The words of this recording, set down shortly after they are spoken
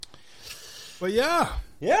But yeah.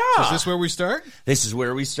 Yeah. So is this where we start? This is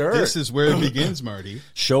where we start. This is where it begins, Marty.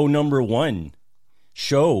 Show number one.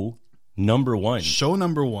 Show number one. Show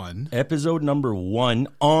number one. Episode number one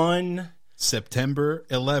on September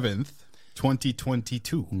 11th,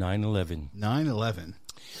 2022. 9/11. 9/11.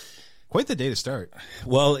 Quite the day to start.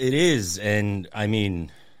 Well, it is. And I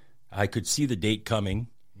mean, I could see the date coming.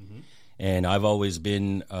 Mm-hmm. And I've always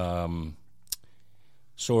been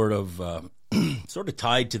sort of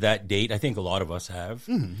tied to that date. I think a lot of us have.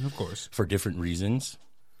 Of course. For different reasons.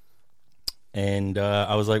 And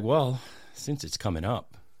I was like, well, since it's coming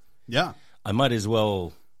up, yeah, I might as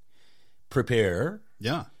well prepare.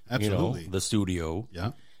 Yeah, absolutely. The studio.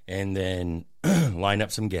 Yeah. And then line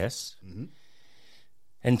up some guests. Mm-hmm.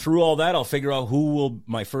 And through all that, I'll figure out who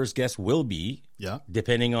my first guest will be. Yeah.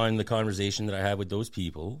 Depending on the conversation that I have with those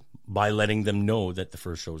people, by letting them know that the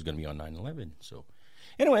first show is going to be on 9/11. So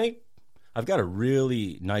anyway, I've got a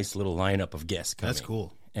really nice little lineup of guests coming. That's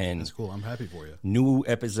cool. And that's cool. I'm happy for you. New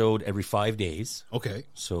episode every 5 days. Okay.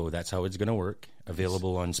 So that's how it's going to work.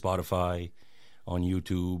 Available on Spotify, on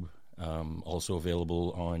YouTube, also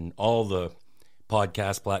available on all the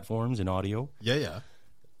podcast platforms in audio. Yeah.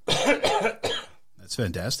 That's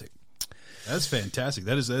fantastic. That's fantastic.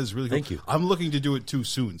 That is really cool. Thank you. I'm looking to do it too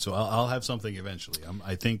soon, so I'll have something eventually.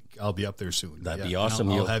 I think I'll be up there soon. That'd be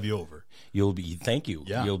awesome. I'll have you over. Thank you.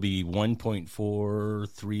 Yeah. You'll be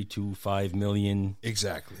 1.4325 million.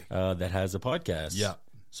 Exactly. That has a podcast. Yeah.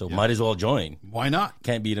 So might as well join. Why not?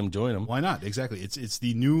 Can't beat them, join them. Why not? Exactly. It's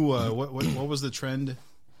the new, what was the trend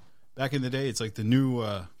back in the day? It's like the new,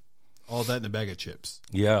 all that in a bag of chips.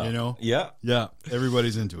 Yeah. You know? Yeah. Yeah.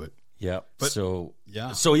 Everybody's into it. Yeah. But, So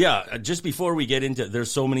yeah. Just before we get into,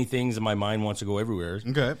 there's so many things in my mind wants to go everywhere.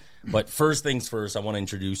 Okay. But first things first, I want to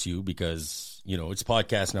introduce you because, it's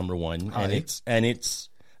podcast number one. Hi. And it's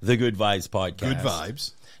the Good Vibes podcast. Good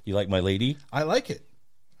vibes. You like my lady? I like it.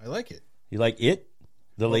 You like it?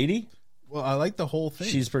 The lady? Well, I like the whole thing.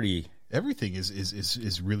 She's pretty. Everything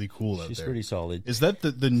is really cool out there. She's pretty solid. Is that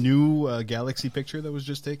the new Galaxy picture that was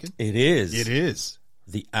just taken? It is. It is.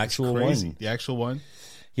 The actual one. The actual one?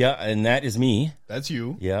 Yeah, and that is me. That's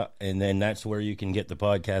you. Yeah, and then that's where you can get the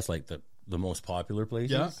podcast, like the most popular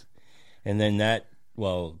places. Yeah. And then that's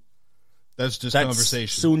just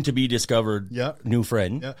conversation. Soon to be discovered. Yeah. New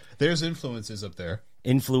friend. Yeah. There's influences up there.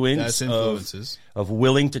 That's influences of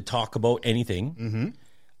willing to talk about anything.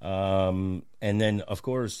 Mm-hmm. And then, of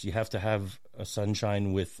course, you have to have a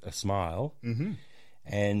sunshine with a smile. Mm-hmm.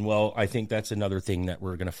 And, I think that's another thing that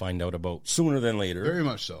we're going to find out about sooner than later. Very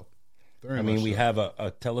much so. We have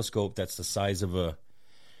a telescope that's the size of a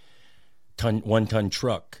 1-ton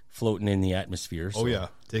truck floating in the atmosphere. So, oh, yeah.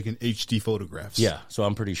 Taking HD photographs. Yeah. So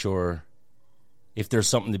I'm pretty sure if there's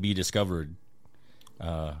something to be discovered,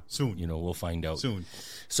 soon. We'll find out. Soon.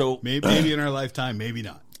 So maybe in our lifetime, maybe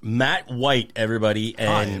not. Matt White, everybody.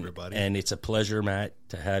 Hi, everybody. And it's a pleasure, Matt,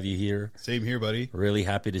 to have you here. Same here, buddy. Really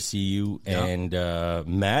happy to see you. Yeah. And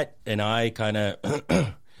Matt and I kind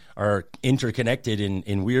of are interconnected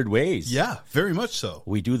in weird ways. Yeah, very much so.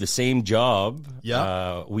 We do the same job.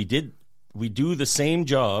 Yeah. We do the same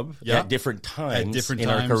job at different times in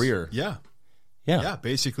our career. Yeah. Yeah. Yeah,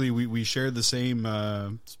 basically we share the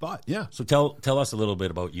same spot. Yeah. So tell us a little bit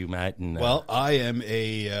about you, Matt. And well, I am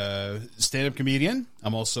a stand-up comedian.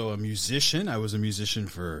 I'm also a musician. I was a musician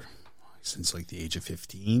since like the age of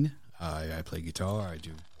 15. I play guitar.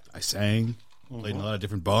 I sang. Played in a lot of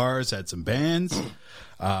different bars. Had some bands.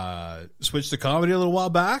 Switched to comedy a little while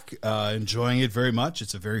back. Enjoying it very much.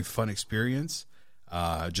 It's a very fun experience.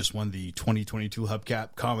 Just won the 2022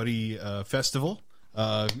 Hubcap Comedy Festival.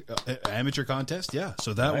 Amateur contest, yeah.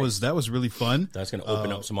 So that was really fun. That's going to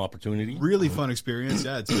open up some opportunity. Really fun experience.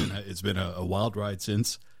 Yeah, it's been a wild ride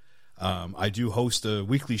since. I do host a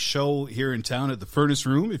weekly show here in town at the Furnace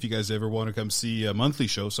Room. If you guys ever want to come see a monthly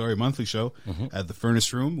show at the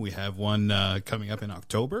Furnace Room, we have one coming up in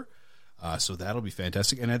October. So that'll be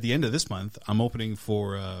fantastic. And at the end of this month, I'm opening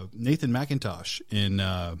for Nathan McIntosh in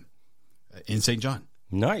St. John.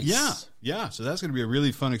 Nice. Yeah. So that's going to be a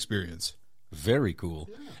really fun experience. Very cool.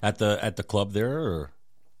 Yeah. At the club there, or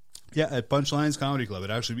yeah, at Punchlines Comedy Club.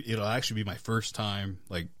 It'll actually be my first time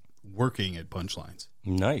like working at Punchlines.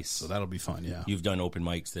 Nice. So that'll be fun. Yeah, you've done open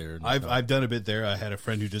mics there. I've done a bit there. I had a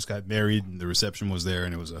friend who just got married, and the reception was there,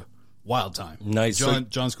 and it was a wild time. Nice.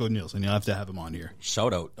 John Scott Nielsen. You'll have to have him on here.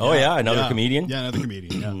 Shout out. Oh yeah, another comedian. Yeah, another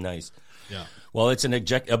comedian. Yeah. Nice. Yeah. Well, it's an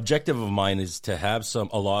objective of mine is to have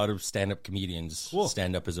a lot of stand-up comedians. Cool.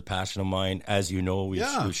 Stand-up is a passion of mine. As you know,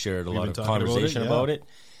 we've shared a lot of talking conversation about it.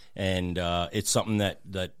 And it's something that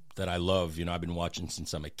I love. I've been watching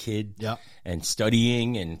since I'm a kid. Yeah. And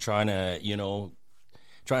studying and trying to,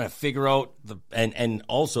 trying to figure out and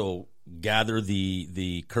also gather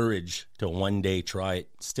the courage to one day try it.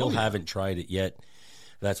 Still haven't tried it yet.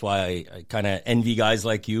 That's why I kind of envy guys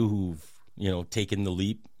like you who've, taken the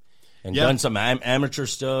leap and done some amateur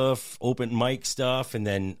stuff, open mic stuff, and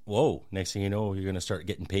then, whoa, next thing you know, you're going to start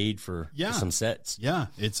getting paid for some sets. Yeah,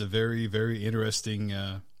 it's a very, very interesting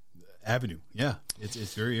avenue. Yeah,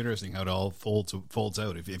 it's very interesting how it all folds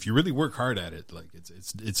out. If you really work hard at it, like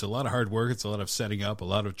it's a lot of hard work. It's a lot of setting up, a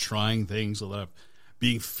lot of trying things, a lot of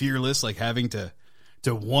being fearless, like having to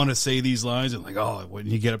want to say these lines and like, oh, when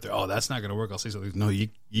you get up there, oh, that's not going to work. I'll say something. No, you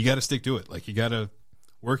got to stick to it. Like you got to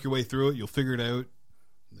work your way through it. You'll figure it out.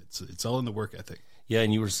 It's all in the work ethic. Yeah,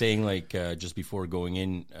 and you were saying like just before going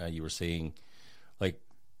in, you were saying like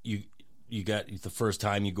you got the first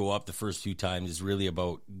time you go up, the first few times is really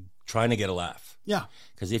about trying to get a laugh. Yeah,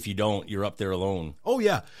 because if you don't, you're up there alone. Oh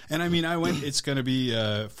yeah, and I mean, I went. It's going to be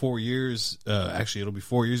 4 years. Actually, it'll be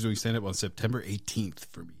 4 years doing stand up on September 18th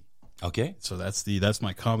for me. Okay, so that's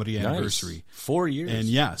my comedy anniversary. Nice. 4 years, and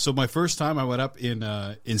yeah. So my first time I went up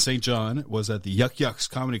in St. John was at the Yuck Yucks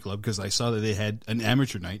Comedy Club because I saw that they had an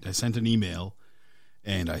amateur night. I sent an email,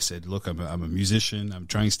 and I said, "Look, I'm a musician. I'm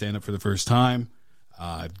trying stand up for the first time.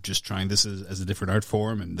 I'm just trying this as a different art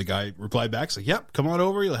form." And the guy replied back, "Like, yep, come on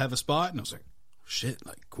over. You'll have a spot." And I was like, "Shit,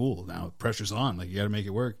 like cool. Now pressure's on. Like you got to make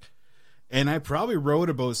it work." And I probably wrote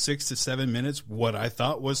about 6 to 7 minutes, what I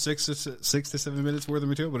thought was 6 to 7 minutes worth of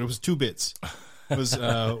material, but it was 2 bits. It was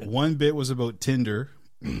one bit was about Tinder.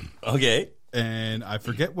 Okay. And I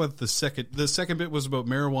forget what the second bit was about.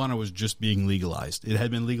 Marijuana was just being legalized. It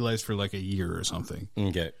had been legalized for like a year or something.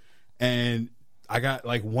 Okay. And I got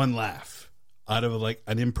like one laugh out of like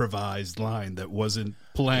an improvised line that wasn't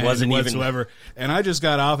planned whatsoever. And I just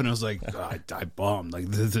got off and I was like, I bombed. Like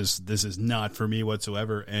this is not for me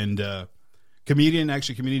whatsoever. And comedian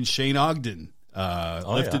Shane Ogden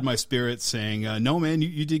lifted my spirits, saying, "No, man,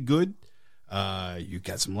 you did good. You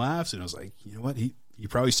got some laughs." And I was like, you know what? He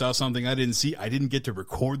probably saw something I didn't see. I didn't get to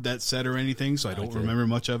record that set or anything, so I don't remember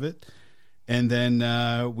much of it. And then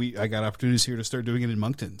I got opportunities here to start doing it in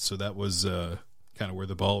Moncton. So that was kind of where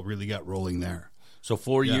the ball really got rolling there. So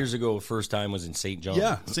 4 years ago, first time was in St. John.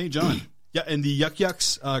 Yeah, St. John. Yeah, and the Yuck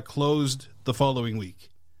Yucks closed the following week.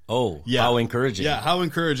 Oh, yeah. How encouraging. Yeah, how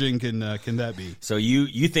encouraging can that be? So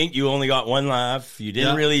you think you only got one laugh. You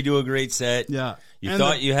didn't really do a great set. Yeah. You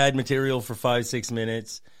thought you had material for 5-6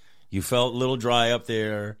 minutes. You felt a little dry up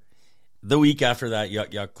there. The week after that,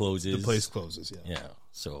 Yuck Yuck closes. The place closes, yeah. Yeah.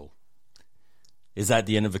 So is that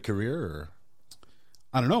the end of a career? Or?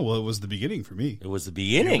 I don't know. Well, it was the beginning for me. It was the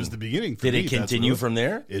beginning. It was the beginning for me. Did it continue from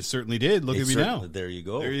there? It certainly did. Look at me now. There you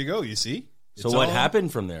go. There you go. You see? So what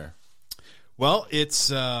happened from there? Well, it's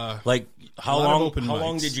like how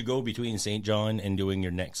long did you go between St. John and doing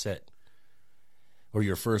your next set, or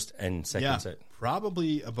your first and second set?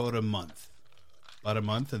 Probably about a month.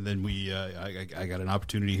 And then I got an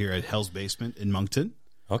opportunity here at Hell's Basement in Moncton.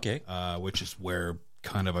 Okay, which is where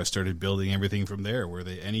kind of I started building everything from there. Where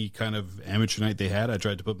any kind of amateur night they had, I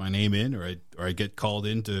tried to put my name in, or I get called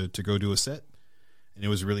in to go do a set. And it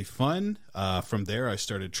was really fun. From there, I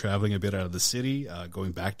started traveling a bit out of the city,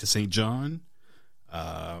 going back to St. John,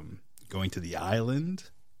 going to the island,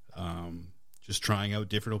 just trying out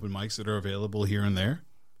different open mics that are available here and there.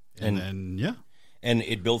 And then, yeah. And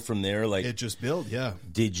it built from there? Like it just built, yeah.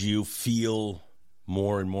 Did you feel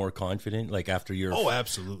more and more confident? Like after your... Oh,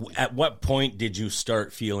 absolutely. At what point did you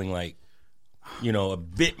start feeling like, a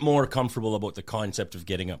bit more comfortable about the concept of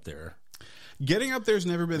getting up there? Getting up there's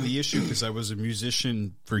never been the issue because I was a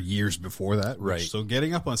musician for years before that. Right. So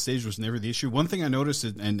getting up on stage was never the issue. One thing I noticed,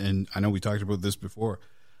 and I know we talked about this before,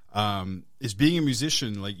 is being a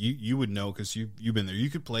musician, like you would know because you've been there.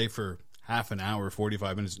 You could play for half an hour,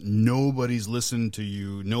 45 minutes. Nobody's listened to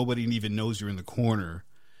you. Nobody even knows you're in the corner.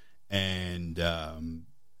 And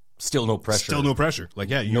still no pressure. Still no pressure.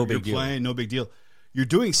 Like, yeah, you're playing, no big deal. You're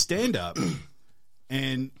doing stand-up,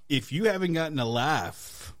 and if you haven't gotten a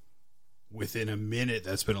laugh within a minute,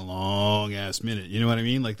 that's been a long ass minute. You know what I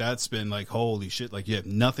mean? Like that's been like, holy shit. Like you have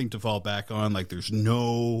nothing to fall back on. Like there's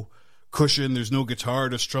no cushion. There's no guitar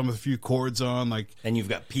to strum a few chords on. Like, and you've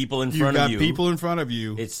got people in front of you. You've got people in front of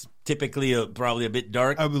you. It's typically probably a bit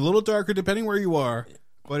dark. A little darker depending where you are.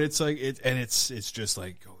 But it's like it's just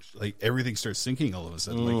like everything starts sinking all of a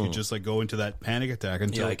sudden. Like you just like go into that panic attack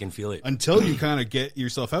until I can feel it. Until you kind of get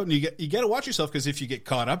yourself out, and you got to watch yourself because if you get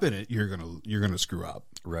caught up in it, you're gonna screw up,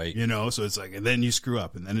 right? So it's like, and then you screw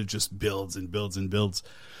up, and then it just builds and builds and builds.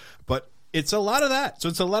 But it's a lot of that. So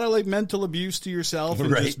it's a lot of like mental abuse to yourself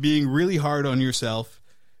and just being really hard on yourself,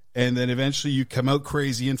 and then eventually you come out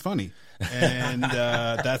crazy and funny, and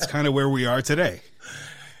that's kind of where we are today.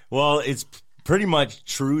 Well, it's pretty much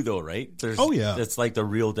true, though, right? Oh, yeah. That's like the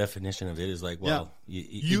real definition of it is like, well,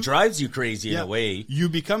 You- it drives you crazy in a way. You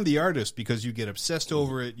become the artist because you get obsessed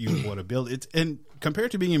over it. You want to build it. And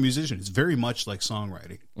compared to being a musician, it's very much like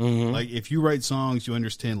songwriting. Like if you write songs, you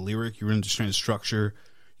understand lyric, you understand structure,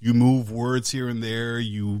 you move words here and there,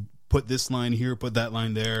 you put this line here, put that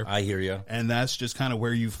line there. I hear you. And that's just kind of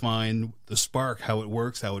where you find the spark, how it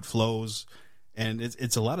works, how it flows. And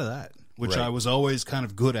it's a lot of that, which Right. I was always kind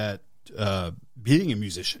of good at being a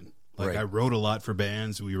musician. Like Right. I wrote a lot for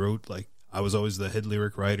bands. We wrote I was always the head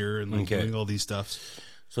lyric writer and like Okay. doing all these stuffs.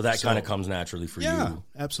 So that kind of comes naturally for Yeah, you.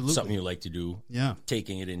 absolutely. Something you like to do. Yeah.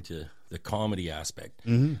 Taking it into the comedy aspect.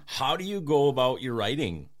 Mm-hmm. How do you go about your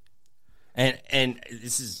writing? And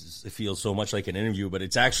it feels so much like an interview, but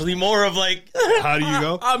it's actually more of like, How do you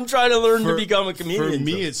go? I'm trying to learn to become a comedian. For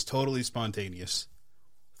me, so it's totally spontaneous.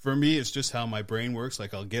 For me, it's just how my brain works.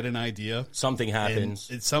 Like I'll get an idea, something happens.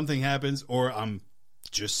 and something happens, or I'm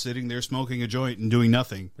just sitting there smoking a joint and doing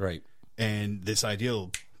nothing, Right. and this idea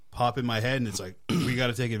will pop in my head, and it's like we got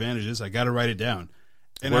to take advantage of this. I got to write it down.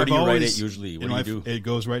 And Where I've do you write always- it usually? What in do my- you do? It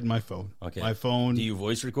goes right in my phone. Okay. My phone. Do you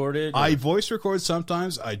voice record it? or- I voice record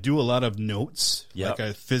sometimes. I do a lot of notes. Yep. Like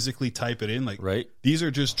I physically type it in. Like Right. these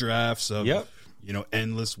are just drafts of Yep.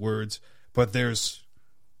 endless words. But there's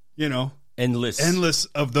endless.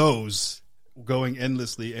 of those going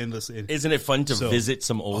endlessly. Isn't it fun to visit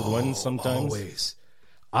some old ones sometimes? Always.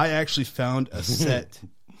 I actually found a set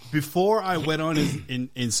before I went on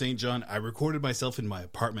in St. John. I recorded myself in my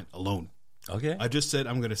apartment alone. Okay. I just said,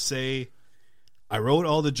 I'm going to say, I wrote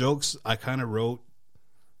all the jokes I kind of wrote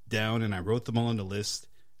down, and I wrote them all on the list,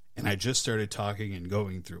 and I just started talking and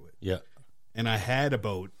going through it. Yeah. And I had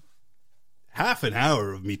about half an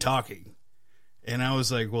hour of me talking, and I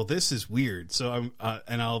was like, well, this is weird. So I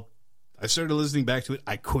started listening back to it.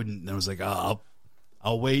 I couldn't, and I was like, I'll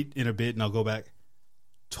wait in a bit, and I'll go back.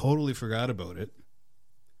 Totally forgot about it.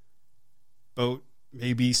 About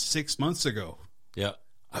maybe 6 months ago, Yeah.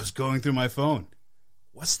 I was going through my phone.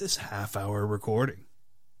 What's this half-hour recording?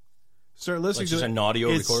 Start listening Like to just it. an audio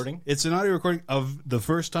recording? It's an audio recording of the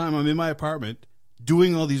first time I'm in my apartment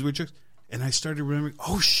doing all these weird tricks. And I started remembering,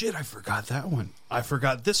 oh, shit, I forgot that one. I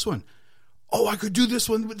forgot this one. Oh, I could do this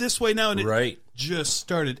one this way now. And it Right. just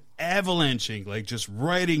started avalanching, like just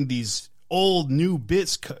writing these old, new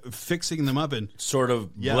bits, fixing them up. And Sort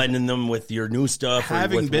of blending them with your new stuff. or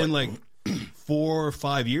having with been what- like 4 or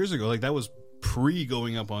 5 years ago, like that was pre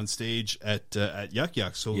going up on stage at Yuck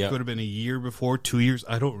Yuck, so Yeah. it could have been a year before, 2 years,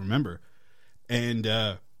 I don't remember.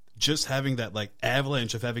 And just having that like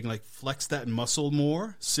avalanche of having like flexed that muscle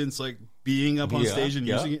more since like being up on Yeah, stage and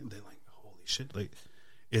yeah. using it, and they're like, holy shit, like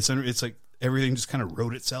it's like everything just kind of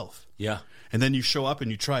wrote itself. Yeah. And then you show up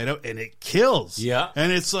and you try it out and it kills. Yeah.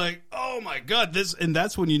 And it's like, oh my God, and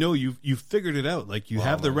that's when you know you figured it out. Like you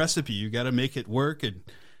have the recipe, you got to make it work. And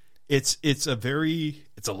it's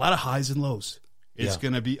a lot of highs and lows. It's Yeah.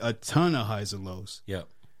 going to be a ton of highs and lows. Yeah.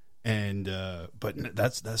 And but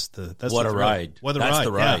that's the What a thrill. ride. What a That's ride.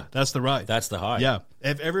 the ride. Yeah, that's the ride. That's the high. Yeah.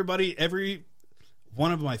 If every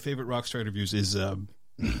one of my favorite rock star interviews is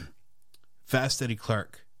Fast Eddie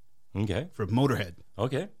Clark Okay. from Motorhead.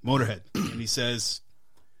 Okay. And he says,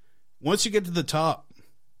 once you get to the top,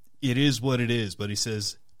 it is what it is. But he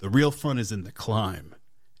says the real fun is in the climb.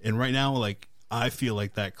 And right now, like I feel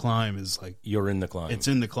like that climb is like You're in the climb. it's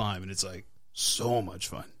in the climb, and it's like so much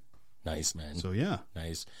fun. Nice, man. So yeah,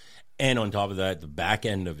 Nice. And on top of that, the back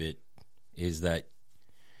end of it is that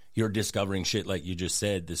you're discovering shit like you just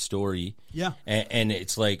said, the story. Yeah. And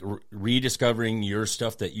it's like rediscovering your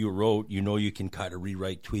stuff that you wrote. You know, you can kind of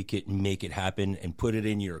rewrite, tweak it, and make it happen and put it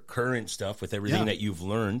in your current stuff with everything Yeah. that you've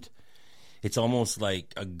learned. It's almost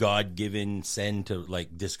like a God-given send to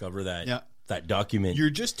like discover that Yeah. that document you're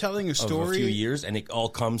just telling a of story. a few years, and it all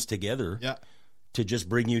comes together Yeah, to just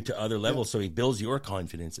bring you to other levels. So it builds your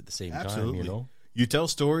confidence at the same absolutely. time, you know? You tell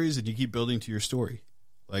stories, and you keep building to your story.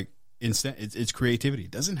 Like it's creativity.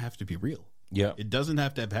 It doesn't have to be real. Yeah. It doesn't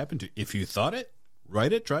have to have happened to. If you thought it,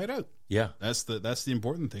 write it, try it out. Yeah. That's the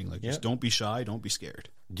important thing. Like, Yeah. just don't be shy, don't be scared.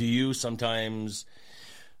 Do you sometimes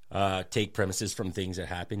take premises from things that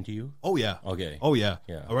happen to you? Oh yeah. Okay. Oh yeah.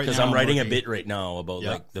 Yeah. Right Because now I'm writing a working- bit right now about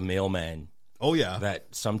Yeah. like the mailman Oh yeah. that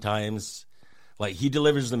sometimes like he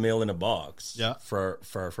delivers the mail in a box Yeah. far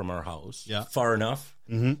from our house. Yeah. Far enough.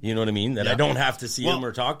 Mm-hmm. You know what I mean? That I Yeah. don't have to see Well- him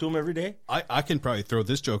or talk to him every day. I can probably throw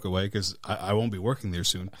this joke away because I won't be working there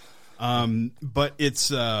soon. But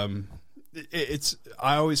it's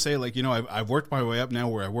I always say, like, you know, I've worked my way up now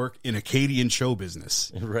where I work in Acadian show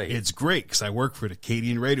business. Right. It's great because I work for an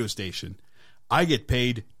Acadian radio station. I get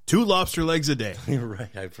paid 2 lobster legs a day. You're right.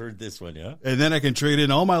 I've heard this one, yeah. And then I can trade in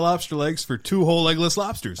all my lobster legs for 2 whole legless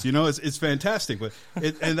lobsters. You know, it's fantastic. But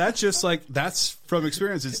and that's just like, that's from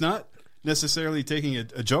experience. It's not necessarily taking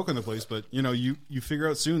a joke on the place, but, you know, you figure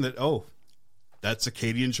out soon that, oh, that's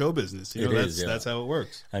Acadian show business. You know, that's how it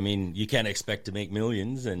works. I mean, you can't expect to make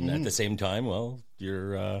millions, and at the same time, well,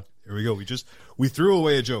 you're... Here we go. We threw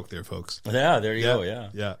away a joke there, folks. Yeah, there you go. Yeah,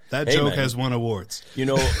 yeah. That joke has won awards. You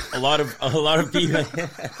know, a lot of people,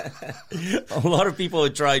 a lot of people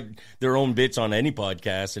have tried their own bits on any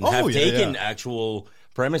podcast and have taken actual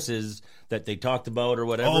premises that they talked about or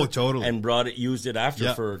whatever. Oh, totally. And used it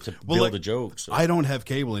after to build a joke. So. I don't have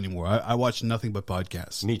cable anymore. I watch nothing but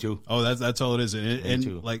podcasts. Me too. Oh, that's all it is. And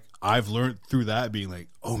too. Like, I've learned through that being like,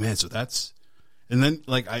 oh man, so that's. And then,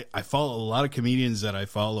 like, I follow a lot of comedians that I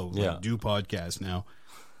follow do podcasts now.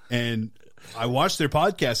 And I watch their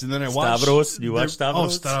podcasts, and then I watch... Stavros? You watch Stavros? Oh,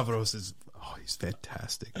 Stavros is... Oh, he's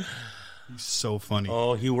fantastic. He's so funny.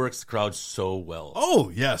 Oh, he works the crowd so well.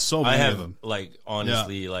 Oh, yeah, so many of them. Like,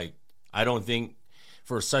 honestly, like, I don't think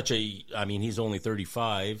for such a... I mean, he's only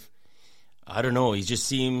 35. I don't know. He just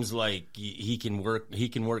seems like he can work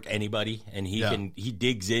anybody, and he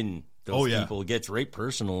digs in. Those people gets right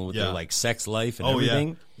personal with their like sex life and everything.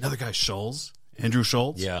 Yeah. Another guy, Andrew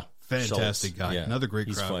Schultz. Yeah. Fantastic guy. Yeah. Another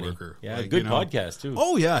great crowd worker. Yeah, like, good podcast too.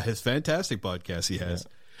 Oh yeah, his fantastic podcast he has.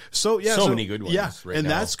 So many good ones. Yeah, right and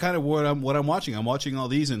now. That's kind of what I'm watching. I'm watching all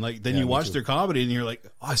these, and like then you watch their comedy, and you're like,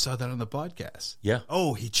 oh, I saw that on the podcast. Yeah.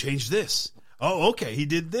 Oh, he changed this. Oh, okay, he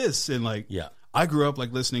did this, and like I grew up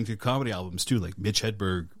like listening to comedy albums too, like Mitch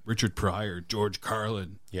Hedberg, Richard Pryor, George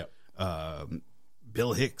Carlin.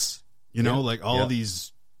 Bill Hicks. You know, like all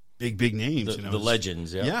these big names. The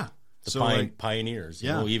legends, yeah. The pioneers. You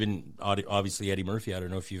know, even obviously Eddie Murphy. I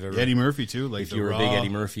don't know if you've ever... Eddie Murphy, too. Like if you're a big Eddie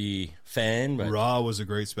Murphy fan. But Raw was a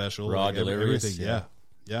great special. Raw, like, Delirious. Everything,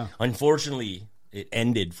 yeah. Unfortunately, it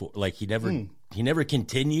ended for... Like, he never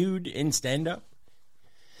continued in stand-up.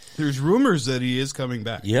 There's rumors that he is coming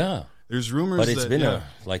back. Yeah. There's rumors but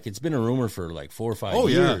it's been a rumor for like 4 or 5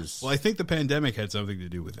 years. Well, I think the pandemic had something to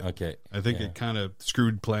do with it. Okay. I think it kind of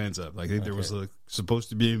screwed plans up. I think there was supposed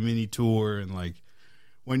to be a mini tour, and like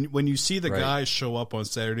when you see the guys show up on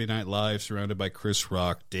Saturday Night Live surrounded by Chris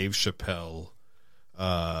Rock, Dave Chappelle,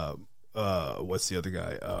 what's the other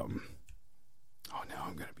guy? I'm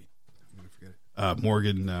gonna forget it.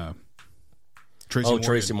 Morgan.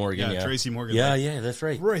 Tracy Morgan. Yeah, Tracy Morgan. Yeah, that's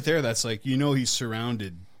right. Right there, that's like, you know, he's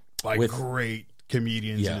surrounded by great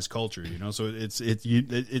comedians in his culture, you know. So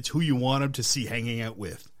it's who you want him to see hanging out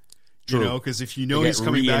with, you know. Because if you know he's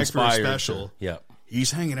coming back for a special,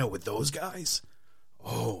 he's hanging out with those guys.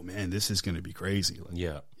 Oh man, this is going to be crazy. Like,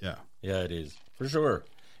 yeah, it is for sure.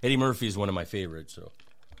 Eddie Murphy is one of my favorites. So,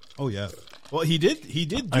 oh yeah. Well, he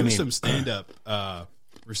did do some stand up.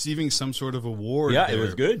 Receiving some sort of award. Yeah, it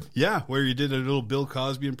was good. Yeah, where you did a little Bill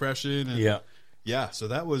Cosby impression. And, yeah. So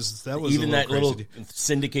that was even that little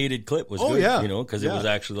syndicated clip was good. Yeah, you know, because it was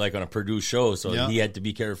actually like on a produced show, so he had to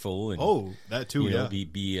be careful. And, that too. You know,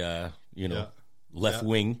 be left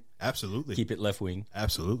wing. Absolutely, keep it left wing.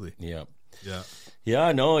 Absolutely. Yeah.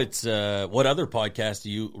 No, it's what other podcast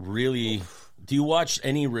do you watch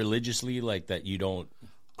any religiously like that? You don't.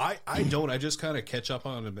 I don't. I just kind of catch up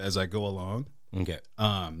on them as I go along. Okay.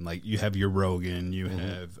 Like you have your Rogan, you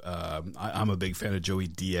have. I'm a big fan of Joey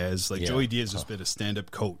Diaz. Like Joey Diaz has been a stand-up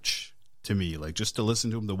coach to me. Like just to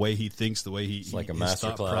listen to him, the way he thinks, the way he's like a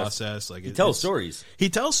master class process. Like he tells stories. He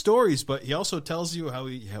tells stories, but he also tells you how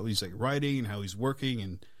he's like writing and how he's working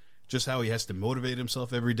and just how he has to motivate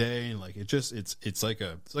himself every day. And like it's like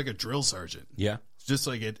a drill sergeant. Yeah. It's just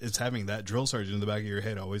like it's having that drill sergeant in the back of your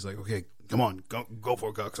head, always like, okay, come on, go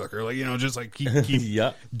for it, cocksucker. Like, you know, just like keep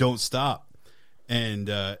don't stop. And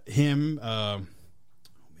him, oh man,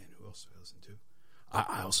 who else do I listen to?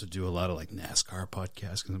 I also do a lot of like NASCAR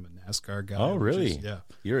podcasts because I'm a NASCAR guy. Oh, really?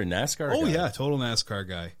 You're a NASCAR guy? Oh, yeah, total NASCAR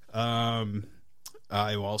guy.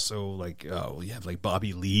 I also like, you have like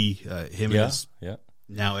Bobby Lee, him and his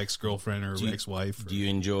now ex-girlfriend or ex-wife. Do you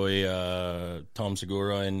enjoy Tom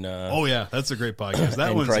Segura and... oh, yeah, that's a great podcast.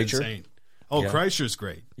 That one's insane. Oh, Kreischer's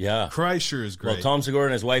great. Yeah. Kreischer is great. Well, Tom Segura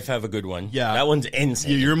and his wife have a good one. Yeah. That one's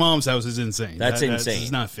insane. Your mom's house is insane. That's insane.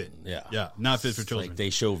 It's not fit. Yeah. Yeah, not fit for children. Like they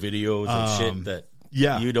show videos and shit that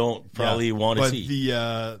you don't probably want to see.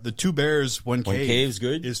 But the Two Bears, One Cave. One Cave's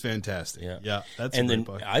good. Is fantastic. Yeah. That's and a then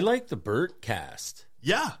great podcast. I like the Burt cast.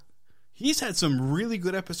 Yeah. He's had some really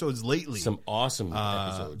good episodes lately. Some awesome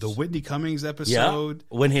episodes. The Whitney Cummings episode.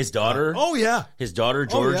 Yeah. When his daughter... His daughter,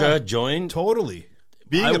 Georgia, joined. Totally.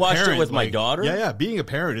 I watched it with my daughter. Yeah. Being a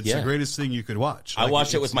parent, it's the greatest thing you could watch. I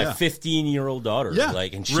watched it with my 15-year-old daughter. Yeah.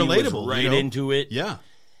 And she relatable, was right into it. Yeah.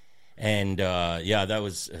 And that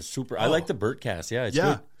was super. I like the Bertcast. Yeah, it's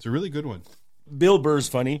good. It's a really good one. Bill Burr's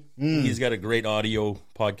funny. He's got a great audio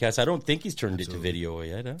podcast. I don't think he's turned it to video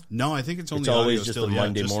yet. Huh? No, I think it's only always audio just still. the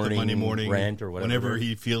Monday morning rant or whatever. Whenever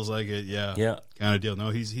he feels like it, yeah, kind of deal. No,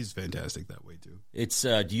 he's fantastic that way too. It's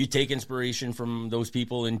do you take inspiration from those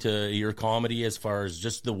people into your comedy as far as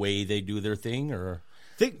just the way they do their thing, or?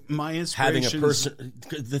 I think my inspiration, having a person,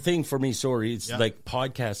 the thing for me, it's like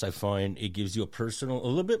podcasts. I find it gives you a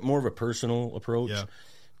little bit more of a personal approach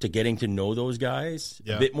to getting to know those guys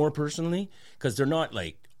a bit more personally, because they're not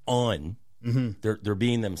like on. They're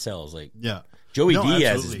being themselves. Like Joey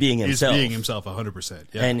Diaz is being himself. He's being himself 100%.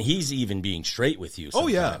 Yeah. And he's even being straight with you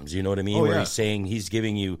sometimes. You know what I mean? Where he's saying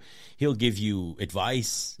he'll give you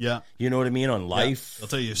advice. Yeah. You know what I mean? On life. I'll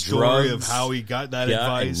tell you a story of how he got that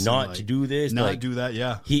advice. And not to do this. Not do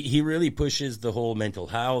that, He really pushes the whole mental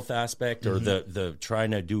health aspect or the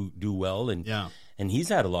trying to do well. And he's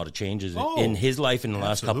had a lot of changes in his life in the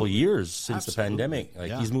last couple of years since the pandemic.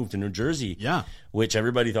 Like he's moved to New Jersey, which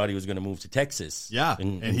everybody thought he was going to move to Texas.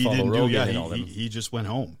 And he didn't do. He just went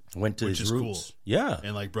home. Went to his roots. Cool.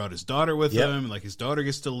 And like brought his daughter with him. And like his daughter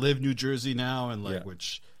gets to live New Jersey now, and like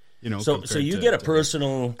which So you get a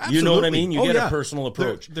personal. You know what I mean? You get a personal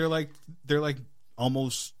approach. They're like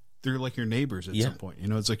almost. They're like your neighbors at some point.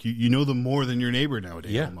 It's like you know them more than your neighbor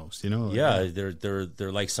nowadays. Almost.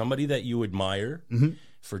 They're like somebody that you admire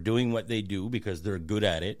for doing what they do because they're good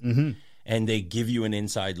at it, and they give you an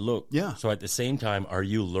inside look. So at the same time, are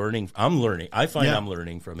you learning? I'm learning. I find I'm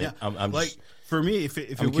learning from it. I'm like for me,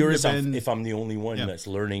 if I'm curious if I'm the only one that's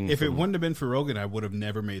learning. If it wouldn't have been for Rogan, I would have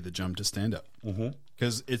never made the jump to stand up.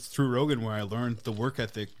 Because it's through Rogan where I learned the work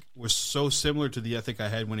ethic was so similar to the ethic I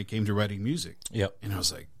had when it came to writing music. And I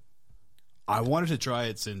was like, I wanted to try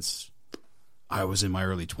it since I was in my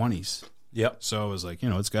early 20s. So I was like,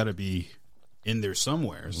 it's got to be in there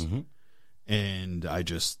somewheres. And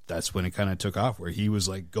that's when it kind of took off, where he was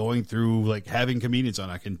like going through like having comedians on.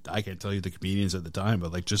 I can't tell you the comedians at the time,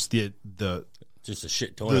 but like just the just a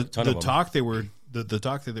shit ton of them. The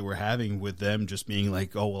talk that they were having with them, just being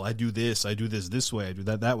like, oh well, I do this way, I do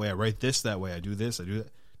that way, I write this that way, I do this, I do that.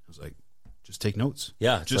 I was like, just take notes.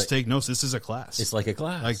 Just take notes. This is a class. It's like a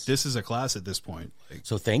class. Like this is a class at this point. Like,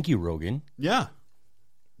 so thank you, Rogan. Yeah.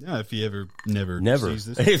 If he ever never sees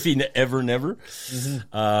this. If he never.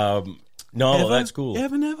 No, ever, that's cool.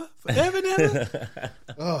 Ever.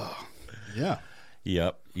 Oh, yeah.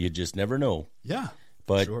 Yep. You just never know. Yeah.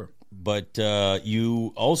 But sure. But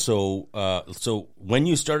you also so when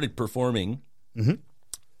you started performing,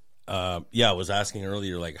 I was asking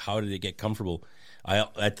earlier, like, how did it get comfortable?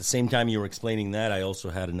 At the same time you were explaining that, I also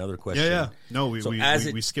had another question. Yeah. No,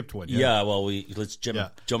 we skipped one. Well, let's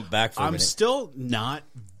jump back for a minute. I'm still not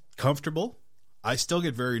comfortable. I still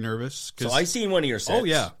get very nervous. So I seen one of your sets. Oh,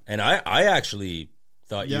 yeah. And I actually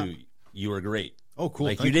thought you were great. Oh, cool.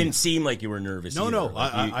 Like, you didn't seem like you were nervous. No, either. no.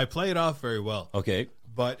 Like I play it off very well. Okay.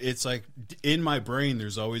 But it's like in my brain,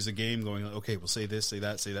 there's always a game going, okay, we'll say this, say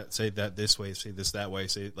that, this way, say this that way.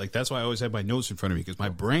 Like that's why I always have my notes in front of me, because my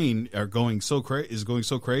brain is going so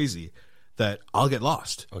crazy that I'll get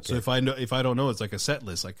lost. Okay. So if I don't know, it's like a set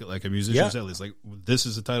list, like a musician set list. Like, this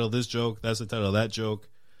is the title of this joke, that's the title of that joke.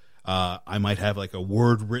 I might have like a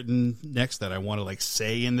word written next that I want to like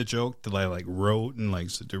say in the joke that I like wrote and like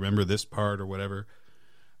to remember this part or whatever.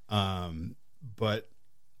 But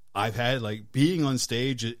I've had like being on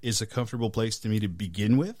stage is a comfortable place to me to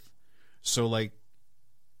begin with. So like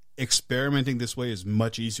experimenting this way is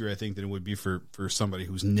much easier, I think, than it would be for somebody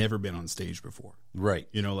who's never been on stage before. Right.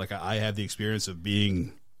 Like I have the experience of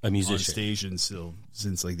being a musician on stage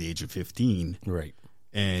since like the age of 15. Right.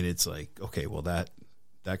 And it's like, okay, well that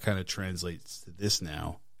kind of translates to this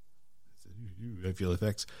now. I feel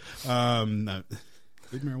effects. Good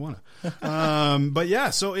marijuana. But yeah,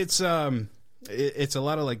 so it's a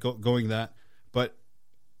lot of like going that. But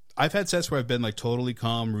I've had sets where I've been like totally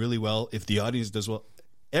calm, really well. If the audience does well,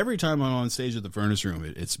 every time I'm on stage at the Furnace Room,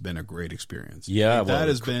 it's been a great experience. Yeah, like, that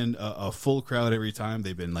has been a full crowd every time.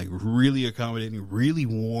 They've been like really accommodating, really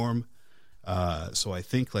warm. So I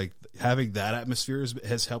think like having that atmosphere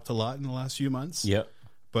has helped a lot in the last few months. Yeah.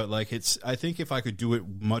 But like I think if I could do it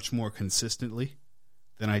much more consistently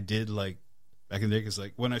than I did like back in the day, because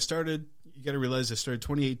like when I started, you got to realize I started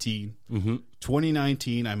 2018.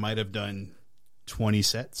 2019, I might have done 20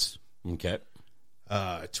 sets. Okay.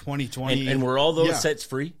 2020. And were all those sets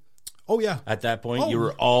free? Oh yeah. At that point, Oh, you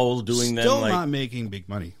were all doing them Still like not making big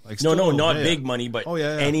money. Like no, still, not yeah. big money, but Oh,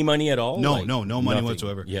 yeah. any money at all. No, Like, no money nothing.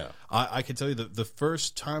 whatsoever. Yeah. I can tell you the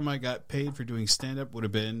first time I got paid for doing stand up would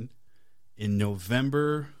have been in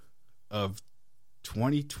November of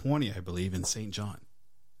 2020, I believe, in St. John,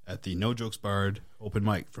 at the No Jokes Barred open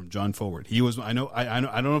mic from John Forward. He was. I know. I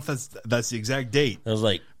don't know if that's the exact date. That was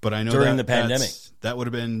like, but I know during that, the pandemic. that would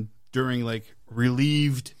have been during like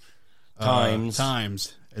relieved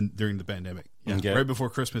times and during the pandemic. Yeah, Okay. right before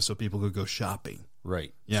Christmas, so people could go shopping.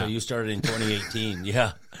 right. Yeah. So you started in 2018.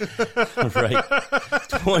 Yeah. Right.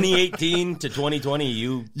 2018 to 2020,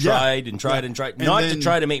 you tried and tried and tried. And Not then- to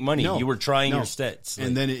try to make money. no, You were trying no. your stats.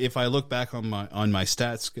 And then if I look back on my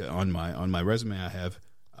stats on my resume, I have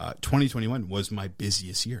 2021 was my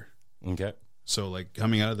busiest year. Okay. So like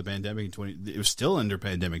coming out of the pandemic in 20, it was still under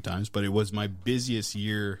pandemic times, but it was my busiest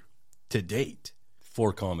year to date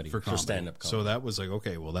For comedy. for comedy. stand-up comedy. So that was like,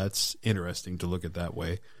 okay, well, that's interesting to look at that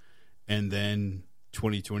way. And then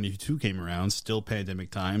 2022 came around, still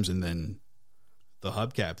pandemic times, and then the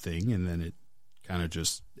hubcap thing, and then it kind of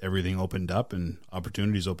just everything opened up and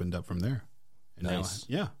opportunities opened up from there. And Nice.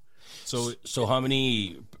 now, yeah. So how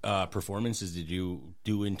many performances did you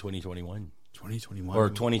do in 2021? 2021 Or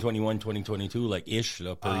 2021, 2022, like ish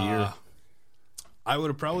per year? I would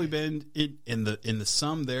have probably been in the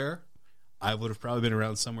sum there. I would have probably been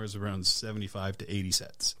around somewhere around 75 to 80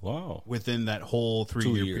 sets Wow. within that whole 3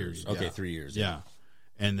 2 year years. period. Okay, Yeah. 3 years. Yeah.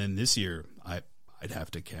 And then this year, I'd have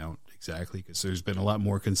to count exactly because there's been a lot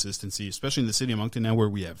more consistency, especially in the city of Moncton now, where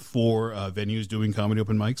we have 4 venues doing comedy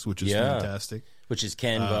open mics, which is Yeah. fantastic. Which is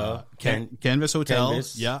Canva. Canvas Hotel,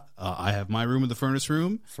 Canvas. yeah. I have my room in the furnace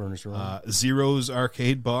room. Furnace room. Zero's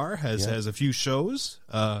Arcade Bar has a few shows,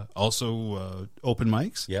 also open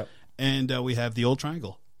mics. Yep. And we have the Old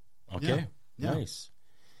Triangle. Okay. Yeah. Nice.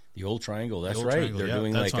 The Old Triangle. That's The Old right. Triangle, They're yeah.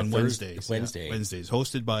 doing That's like on a Wednesdays. Wednesday. Yeah, Wednesdays,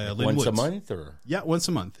 hosted by Lynn Once a Woods. month or? Yeah, once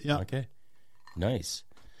a month. Yeah. Okay. Nice.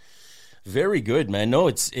 Very good, man. No,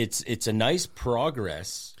 it's a nice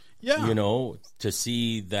progress. Yeah. You know, to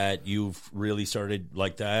see that you've really started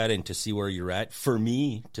like that and to see where you're at. For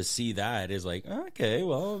me, to see that is like, okay,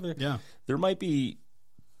 well, there might be,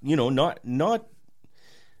 you know, not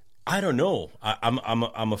I don't know.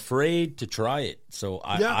 I'm afraid to try it. So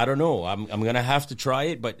I don't know. I'm gonna have to try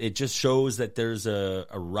it, but it just shows that there's a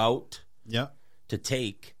route to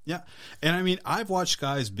take. Yeah. And I mean, I've watched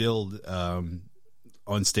guys build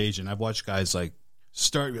on stage, and I've watched guys like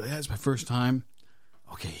start, yeah, it's my first time.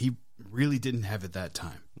 Okay, he really didn't have it that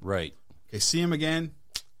time. Right. Okay, see him again.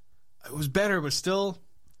 It was better, but still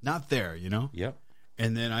not there, you know? Yep.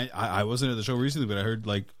 And then I wasn't at the show recently, but I heard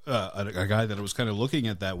like a guy that was kind of looking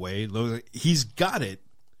at that way. He's got it.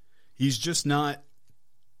 He's just not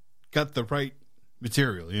got the right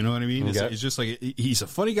material. You know what I mean? Okay. It's just like he's a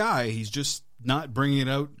funny guy. He's just not bringing it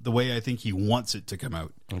out the way I think he wants it to come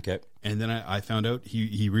out. Okay. And then I found out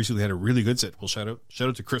he recently had a really good set. Well, shout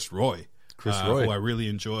out to Chris Roy. Who I really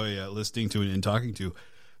enjoy listening to and talking to.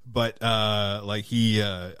 But like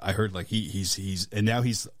I heard like he's and now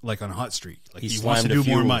he's like on a hot streak. Like he wants to do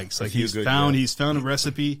more mics. Like he's found a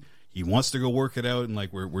recipe. He wants to go work it out. And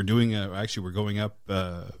like we're doing we're going up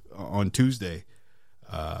on Tuesday.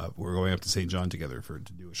 We're going up to St. John together to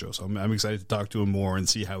do a show. So I'm excited to talk to him more and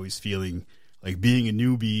see how he's feeling. Like being a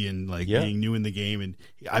newbie and like being new in the game, and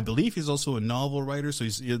I believe he's also a novel writer, so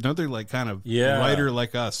he's another like kind of writer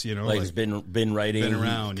like us, you know. Like he's been writing, been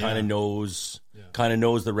around, kind of knows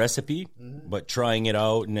the recipe, but trying it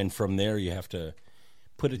out, and then from there you have to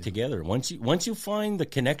put it together. Once you find the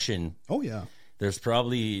connection, that's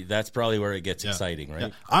probably where it gets exciting, right? Yeah.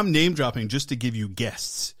 I'm name dropping just to give you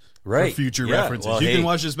guests. Right. For future references. Well, you can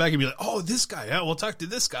watch this back and be like, oh, this guy. Yeah, we'll talk to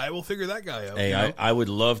this guy. We'll figure that guy out. Hey, you know? I would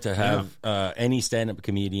love to have any stand-up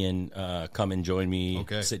comedian come and join me,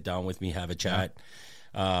 sit down with me, have a chat.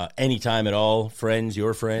 Anytime at all. Friends,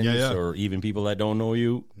 your friends, or even people that don't know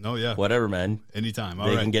you. No, yeah. Whatever, man. Anytime.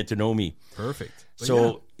 They can get to know me. Perfect. But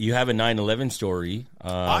so you have a 9/11 story.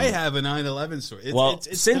 I have a 9/11 story. It's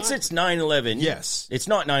 9/11. Yes. It's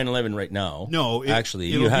not 9/11 right now. No. Actually,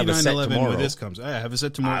 you have a set tomorrow. When this comes. I have a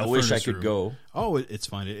set tomorrow. I wish I could go. Oh, it's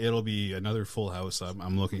fine. It'll be another full house.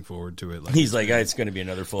 I'm looking forward to it. Like, he's like, it's going to be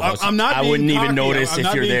another full house. I'm not. I wouldn't even notice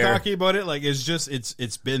if you're there. I'm not being cocky about it. Like it's just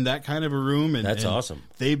it's been that kind of a room, and that's awesome.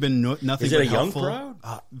 They've been nothing. Is it but a young helpful.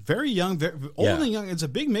 crowd? Very young, very old and young. It's a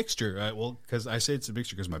big mixture. Well, because I say it's a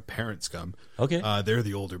mixture because my parents come. Okay, they're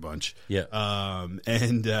the older bunch. Yeah,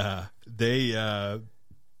 and they.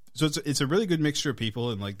 So it's a really good mixture of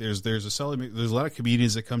people, and like there's a solid. There's a lot of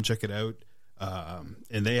comedians that come check it out.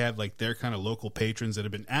 And they have like their kind of local patrons that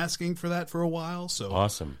have been asking for that for a while. So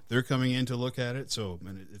awesome. They're coming in to look at it. So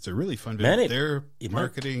it's a really fun Man, their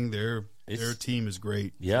marketing, their team is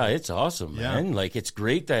great. Yeah, it's awesome, man. Like, it's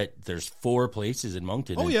great that there's 4 places in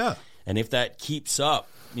Moncton. Oh, yeah. And if that keeps up,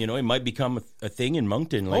 you know, it might become a thing in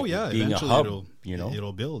Moncton. Like, being a hub,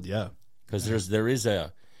 it'll build, because there is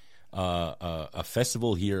a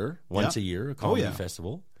festival here once a year, a comedy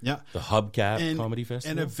festival. Yeah, the Hubcap Comedy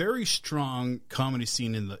Festival, and a very strong comedy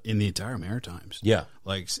scene in the entire Maritimes. Yeah,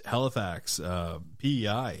 like Halifax,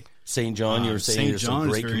 PEI, St. John. You were saying there's some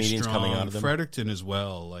great comedians coming out of them. Fredericton as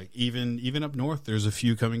well. Like even up north, there's a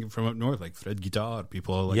few coming from up north, like Fred Guitar,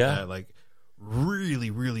 people like that. Like really,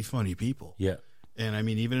 really funny people. Yeah. And I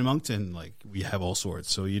mean, even in Moncton, like we have all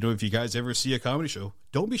sorts. So, you know, if you guys ever see a comedy show,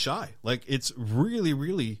 don't be shy. Like, it's really,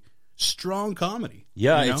 really strong comedy.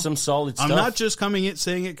 Yeah, you know? it's some solid stuff. I'm not just coming in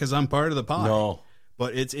saying it because I'm part of the pod. No.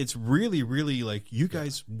 But it's really, really like you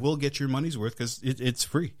guys will get your money's worth because it's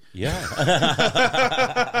free. Yeah.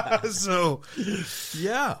 So,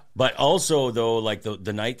 yeah. But also, though, like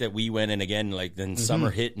the night that we went, and again, like then summer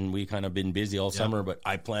hit and we kind of been busy all summer, but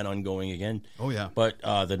I plan on going again. Oh, yeah. But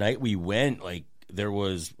the night we went, like there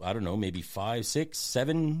was, I don't know, maybe 5, 6,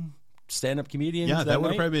 7 stand-up comedians. Yeah, that would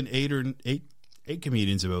have probably been 8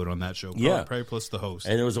 comedians about on that show. Probably plus the host.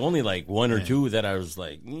 And there was only like 1 or 2 that I was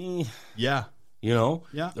like, yeah. You know?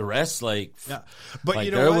 Yeah. The rest, like, but like,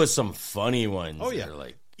 you know there what? was some funny ones. Oh, yeah.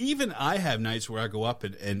 Like, even I have nights where I go up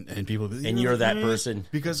and people be like, and you're that person.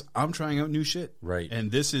 Because I'm trying out new shit. Right.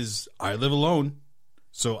 And I live alone,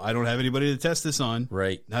 so I don't have anybody to test this on.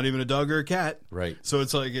 Right. Not even a dog or a cat. Right. So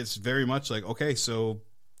it's very much like, okay, so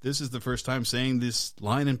this is the first time saying this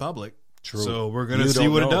line in public. True. So we're going to see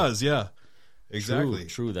what it does. Yeah. Exactly.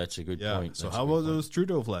 True. That's a good point. So how about those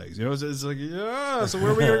Trudeau flags? You know, it's like, so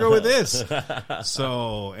where are we going to go with this?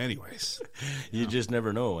 So anyways. You just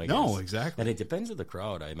never know, I guess. No, exactly. And it depends on the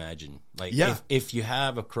crowd, I imagine. Like, if you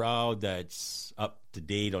have a crowd that's up to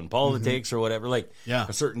date on politics or whatever, like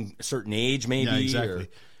a certain age maybe. Yeah, exactly.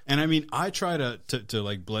 And I mean, I try to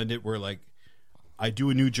like blend it where like I do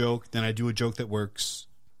a new joke, then I do a joke that works.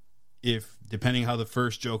 If depending how the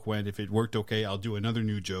first joke went, if it worked okay, I'll do another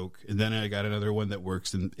new joke, and then I got another one that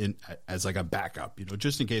works in as like a backup, you know,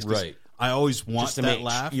 just in case. Right. I always want that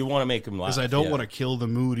laugh. You want to make him laugh because I don't want to kill the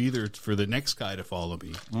mood either for the next guy to follow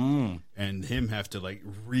me, and him have to like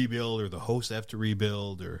rebuild, or the host have to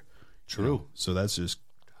rebuild, or true. You know, so that's just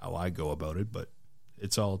how I go about it. But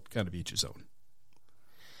it's all kind of each his own.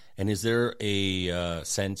 And is there a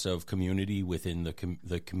sense of community within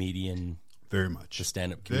the comedian? Very much. The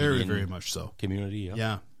stand-up comedian. Very, very much so. Community,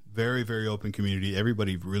 yeah. Very, very open community.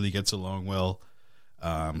 Everybody really gets along well.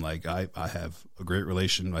 Like I have a great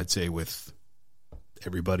relation, I'd say, with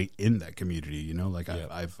everybody in that community. You know, like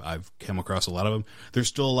I've come across a lot of them. There's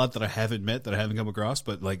still a lot that I haven't met, that I haven't come across,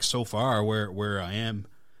 but like so far where I am,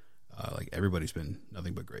 like everybody's been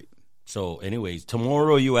nothing but great. So, anyways,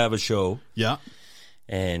 tomorrow you have a show. Yeah.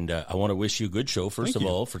 And I want to wish you a good show, first of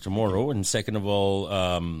all, for tomorrow. And second of all,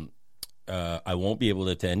 I won't be able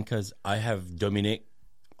to attend because I have Dominic,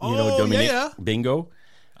 Bingo.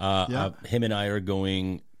 Him and I are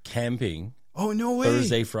going camping. Oh, no way.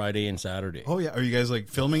 Thursday, Friday, and Saturday. Oh, yeah. Are you guys like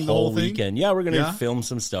filming the whole thing? Weekend. Yeah, we're going to film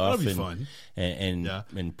some stuff. That'll be fun.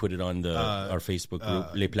 And put it on our Facebook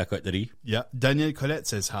group, Les Placoteries. Yeah. Daniel Colette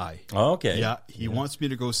says hi. Oh, okay. Yeah. He wants me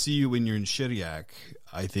to go see you when you're in Shediac.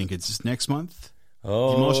 I think it's next month.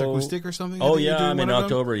 Oh, Dimanche Acoustic or something? Oh, yeah, I'm in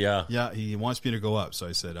October, yeah. Yeah, he wants me to go up, so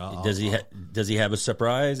I said, Does he have a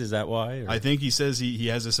surprise? Is that why? Or? I think he says he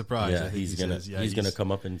has a surprise. Yeah, he's gonna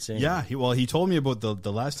come up and sing. Yeah, he told me about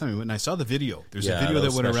the last time he went, and I saw the video. There's a video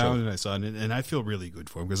that went around, and I saw it, and I feel really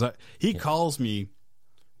good for him, because he calls me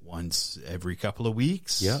once every couple of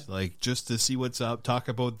weeks, like just to see what's up, talk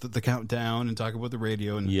about the countdown, and talk about the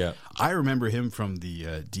radio. And I remember him from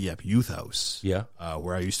the Dieppe Youth House,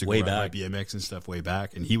 where I used to go ride my BMX and stuff way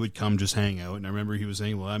back, and he would come just hang out. And I remember he was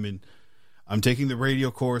saying, "Well, I'm taking the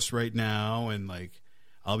radio course right now, and like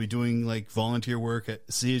I'll be doing like volunteer work at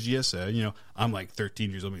CJSE." You know, I'm like 13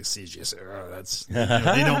 years old. I'm like, CJSE, that's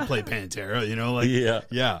they don't play Pantera, you know,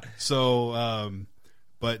 like So.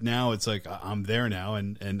 But now it's like I'm there now,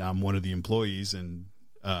 and I'm one of the employees, and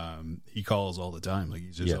he calls all the time. Like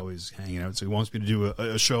he's just always hanging out. So he wants me to do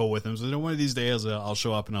a show with him. So one of these days I'll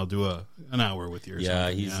show up and I'll do an hour with you. Or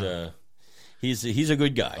something. He's a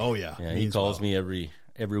good guy. Oh yeah, he calls me every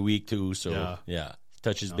week too. So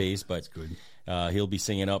touches base, but good. He'll be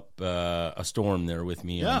singing up a storm there with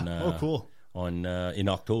me. Yeah. Cool. On in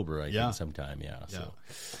October, I think sometime.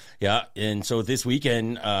 Yeah, and so this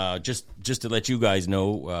weekend, just to let you guys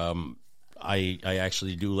know, I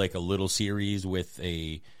actually do like a little series with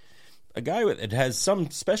a guy that has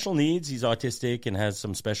some special needs. He's autistic and has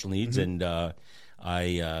some special needs, and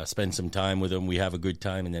I spend some time with him. We have a good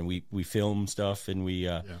time, and then we film stuff, and we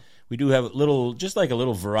do have a little, just like a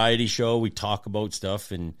little variety show. We talk about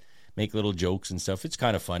stuff and make little jokes and stuff. It's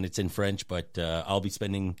kind of fun. It's in French, but I'll be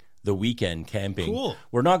spending the weekend camping. Cool.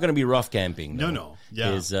 We're not going to be rough camping, though. No.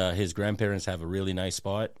 Yeah. His grandparents have a really nice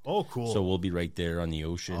spot. Oh, cool. So we'll be right there on the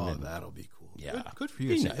ocean. Oh, and that'll be cool. Yeah. Good for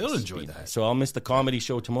you. Nice. He'll enjoy that. Nice. So I'll miss the comedy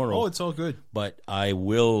show tomorrow. Oh, it's all good. But I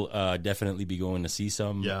will definitely be going to see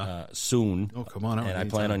some soon. Oh, come on out. And I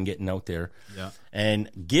plan on getting out there. Yeah.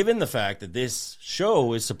 And given the fact that this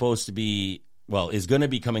show is supposed to be, is going to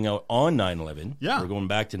be coming out on 9/11. Yeah. We're going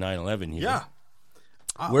back to 9/11 here. Yeah.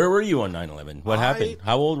 Where were you on 9/11? What happened?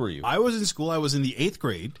 How old were you? I was in school. I was in the 8th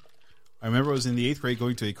grade. I remember I was in the 8th grade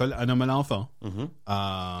going to École Anna Enfant.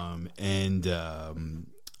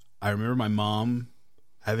 I remember my mom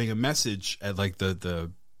having a message at like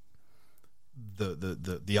the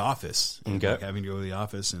office. Okay. Like having to go to the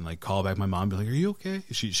office and like call back my mom, be like, "Are you okay?"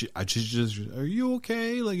 She just, "Are you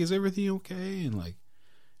okay? Like, is everything okay?" And like,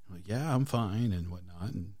 I'm like, "Yeah, I'm fine," and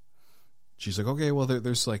whatnot. And she's like, "Okay, well,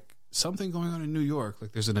 there's like something going on in New York.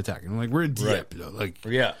 Like, there's an attack." And I'm like, "We're in Dieppe." Right. Like,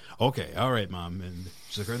 Yeah. Okay, all right, Mom. And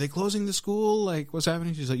she's like, "Are they closing the school? Like, what's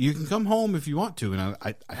happening?" She's like, "You can come home if you want to." And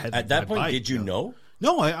I had At that point, bike, did you know?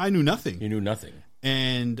 No, I knew nothing. You knew nothing.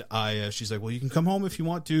 And she's like, "Well, you can come home if you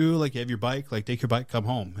want to. Like, you have your bike. Like, take your bike, come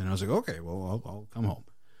home." And I was like, "Okay, well, I'll come home."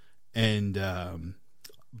 And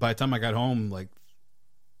by the time I got home, like,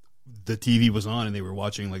 the TV was on, and they were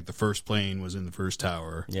watching like the first plane was in the first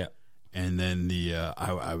tower. Yeah. And then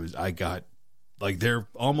I got like they're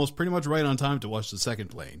almost pretty much right on time to watch the second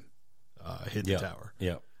plane hit the tower.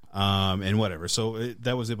 Yeah. And whatever. So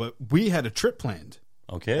that was it. But we had a trip planned.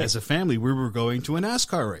 Okay. As a family, we were going to a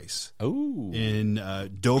NASCAR race. Oh. In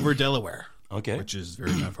Dover, Delaware. Okay. Which is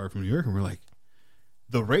very not far from New York. And we're like,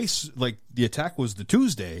 the race, like the attack was the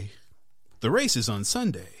Tuesday. The race is on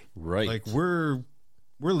Sunday. Right. Like we're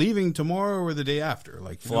leaving tomorrow or the day after.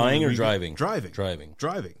 Like flying or driving? Driving.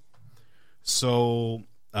 So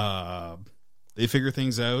they figure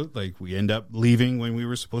things out. Like we end up leaving when we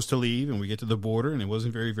were supposed to leave, and we get to the border, and it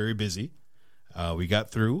wasn't very, very busy. We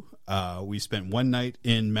got through. We spent one night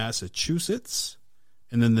in Massachusetts,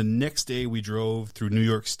 and then the next day we drove through New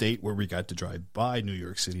York State, where we got to drive by New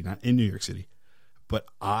York City, not in New York City. But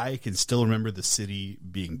I can still remember the city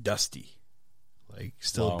being dusty, like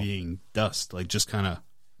still being dust, like just kind of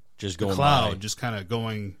going cloud, by. just kind of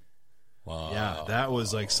going. Wow. Yeah, that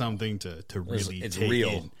was like something to really it's take real.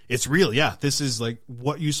 in. It's real. Yeah, this is like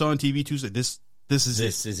what you saw on TV Tuesday. This is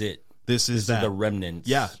it. This is the remnants.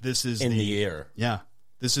 Yeah, this is in the air. Yeah,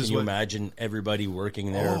 this is. Can you imagine everybody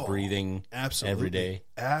working there, breathing every day?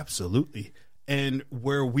 Absolutely. And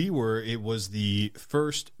where we were, it was the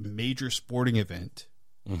first major sporting event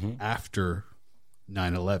after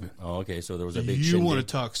 9/11. Oh, okay. So there was a big. You shindig. want to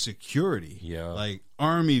talk security? Yeah, like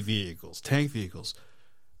army vehicles, tank vehicles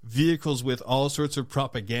with all sorts of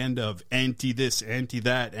propaganda of anti this, anti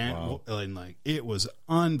that, and like it was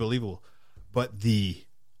unbelievable. But the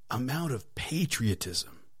amount of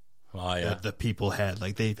patriotism that the people had,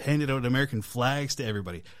 like they handed out American flags to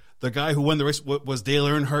everybody. The guy who won the race was Dale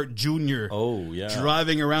Earnhardt Jr. Oh yeah,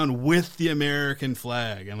 driving around with the American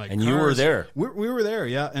flag, and like, and you were there. We were there,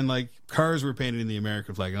 yeah, and like cars were painted in the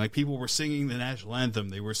American flag, and like people were singing the national anthem.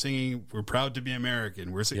 They were singing, "We're proud to be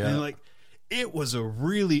American." We're singing, and like it was a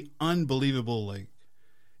really unbelievable, like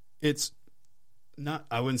it's not.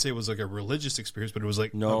 I wouldn't say it was like a religious experience, but it was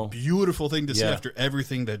like a beautiful thing to see after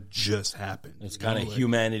everything that just happened. It's kind of like,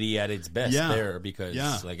 humanity at its best there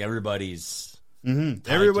because like everybody's.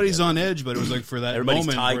 Everybody's together. On edge, but it was like for that everybody's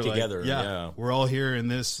moment, tied we're together. Like, we're all here in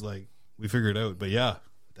this. Like we figured it out, but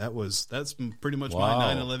that's pretty much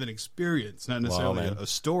my 9/11 experience. Not necessarily a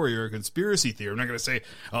story or a conspiracy theory. I'm not going to say,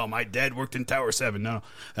 "Oh, my dad worked in Tower 7." No,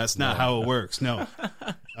 that's not how it works. No.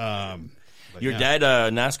 Your dad a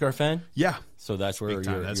NASCAR fan? Yeah. So that's where your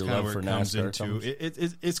that's love where for it comes NASCAR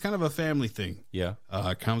into. It's kind of a family thing. Yeah.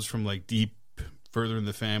 It comes from like deep further in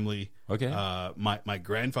the family. Okay. My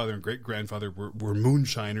grandfather and great grandfather were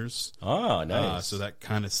moonshiners. Oh, nice. So that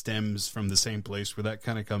kind of stems from the same place where that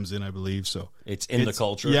kind of comes in, I believe. So it's in the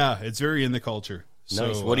culture. Yeah, it's very in the culture.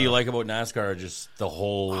 Nice. So, what do you like about NASCAR? Just the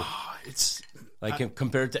whole. It's like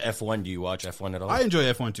compared to F1. Do you watch F1 at all? I enjoy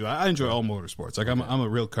F1 too. I enjoy all motorsports. Like I'm a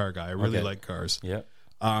real car guy. I really like cars. Yeah.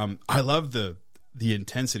 I love the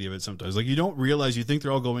intensity of it sometimes. Like you don't realize, you think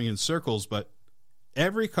they're all going in circles, but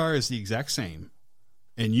every car is the exact same.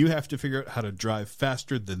 And you have to figure out how to drive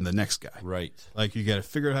faster than the next guy. Right. Like, you got to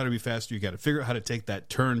figure out how to be faster. You got to figure out how to take that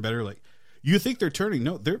turn better. Like, you think they're turning.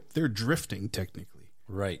 No, they're drifting technically.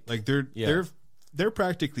 Right. Like they're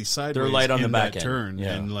practically sideways. They're light on in the back that end. turn,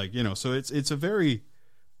 Yeah. and like so it's a very,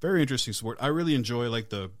 very interesting sport. I really enjoy like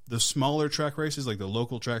the smaller track races, like the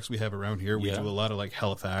local tracks we have around here. We do a lot of like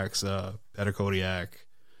Halifax, Petticodiac,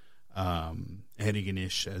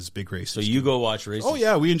 Antigonish as big races. So you go watch races. Oh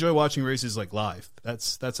yeah, we enjoy watching races like live.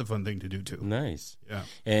 That's a fun thing to do too. Nice. Yeah.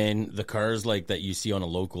 And the cars like that you see on a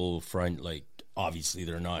local front, like obviously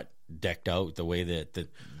they're not decked out the way that the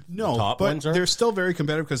top but ones are. they're still very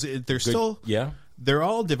competitive because they're still they're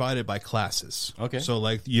all divided by classes. Okay. So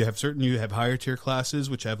like you have higher tier classes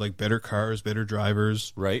which have like better cars, better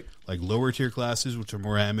drivers. Right. Like lower tier classes which are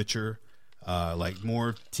more amateur, like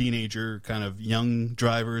more teenager kind of young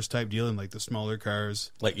drivers type deal, and like the smaller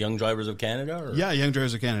cars. Like Young Drivers of Canada? Or? Yeah, Young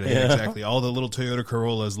Drivers of Canada. Yeah, exactly. All the little Toyota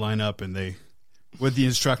Corollas line up and they with the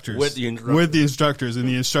instructors. With the instructors, and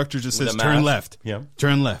the instructor just says turn left. Yeah.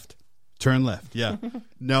 Turn left. Turn left. Yeah.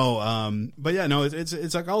 No, but yeah, no,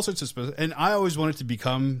 it's like all sorts of stuff. And I always wanted to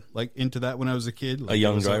become like into that when I was a kid. Like, a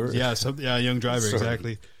young driver? Yeah, a young driver,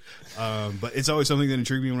 exactly. But it's always something that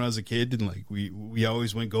intrigued me when I was a kid, and like we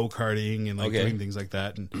always went go-karting and like doing things like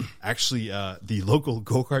that. And actually the local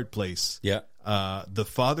go-kart place, the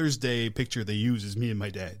Father's Day picture they use is me and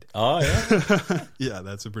my dad. Oh yeah. Yeah,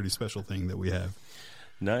 that's a pretty special thing that we have.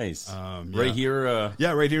 Nice. Right here.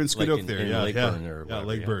 Right here in Squid like Oak there. in Lakeburn or whatever,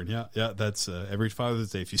 Lakeburn. Yeah. That's every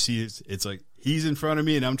Father's Day. If you see it, it's like he's in front of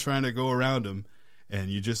me and I'm trying to go around him,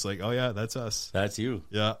 and you just like, oh yeah, that's us. That's you.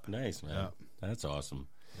 Yeah. Nice, man. Yeah. That's awesome.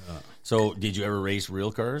 Yeah. So, did you ever race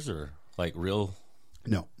real cars or like real?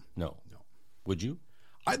 No. Would you?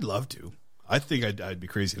 I'd love to. I think I'd be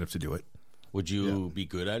crazy enough to do it. Would you be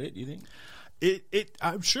good at it? Do you think?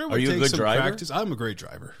 I'm sure it would Are you take a good some driver? practice. I'm a great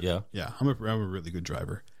driver. Yeah. I'm a really good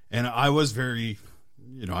driver, and I was very,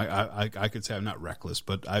 I could say I'm not reckless,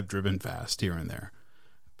 but I've driven fast here and there.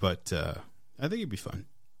 But I think it'd be fun.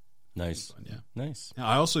 Nice. Fun, yeah. Nice. Now,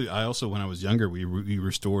 I also when I was younger, we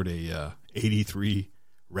restored a '83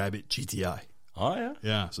 Rabbit GTI. Oh yeah.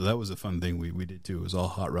 Yeah, so that was a fun thing we did too. It was all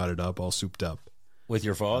hot rodded up, all souped up. With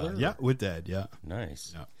your father? Yeah, with Dad. Yeah.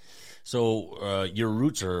 Nice. Yeah. So your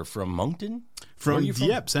roots are from Moncton? From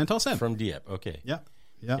Dieppe, Saint-Alcem. From Dieppe. Okay. Yeah.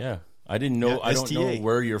 I didn't know. Yeah, I don't know STA.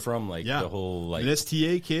 where you're from. Like the whole like an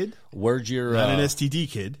STA kid. Where'd your not an STD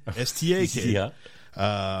kid? STA kid. Yeah.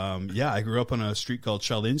 I grew up on a street called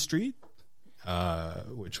Chalin Street,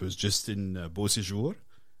 which was just in Beauséjour.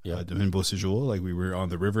 Yeah. In Beauséjour, like we were on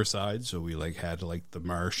the riverside, so we like had like the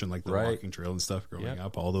marsh and like the Right. walking trail and stuff growing Yeah.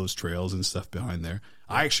 up. All those trails and stuff behind there.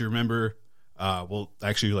 I actually remember.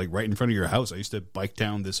 Like right in front of your house, I used to bike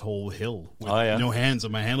down this whole hill with no hands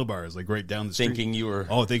on my handlebars, like right down the street. Thinking you were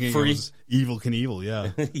thinking free. I was Evil Knievel,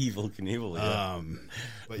 yeah. Evil Knievel, yeah.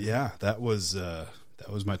 But yeah, that was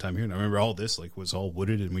my time here. And I remember all this like was all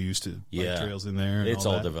wooded, and we used to bike trails in there. And It's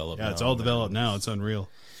all all that. developed Yeah, now, it's all man. developed now. It's unreal.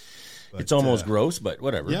 But, It's almost gross, but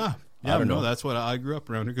whatever. Yeah, I don't know. That's what I grew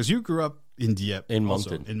up around here, because you grew up in Dieppe, In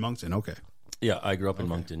also. Moncton. In Moncton, okay. Yeah, I grew up in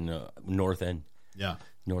Moncton, North End. Yeah.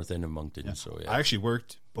 North End of Moncton. So yeah. I actually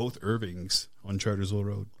worked both Irvings on Chartersville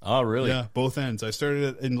Road. Oh, really? Yeah, both ends. I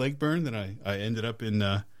started in Lakeburn, then I ended up in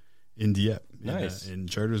Dieppe, Nice. in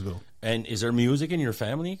Chartersville. And is there music in your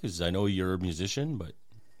family? Because I know you're a musician, but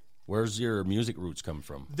where's your music roots come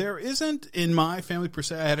from? There isn't in my family per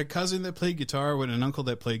se. I had a cousin that played guitar with an uncle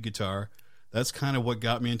that played guitar. That's kind of what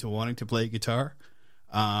got me into wanting to play guitar.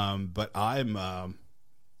 But I'm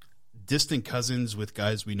distant cousins with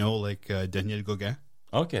guys we know, like Daniel Gauguin.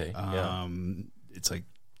 Okay. It's like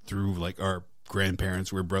through like our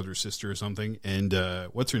grandparents were brother, sister or something. And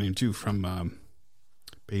what's her name too from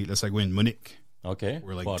Pays La Sagouine, Monique. Okay.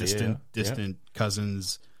 We're like Claudia, distant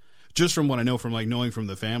cousins. Just from what I know from like knowing from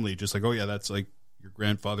the family, just like, oh yeah, that's like your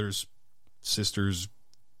grandfather's sister's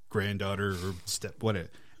granddaughter or step whatever.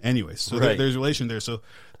 Anyway, so Right. there's relation there. So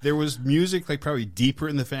there was music like probably deeper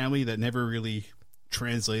in the family that never really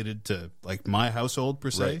translated to like my household per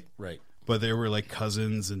se. Right. But there were like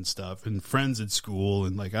cousins and stuff and friends at school,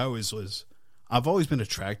 and like I've always been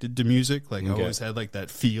attracted to music. Like I always had like that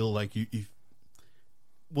feel like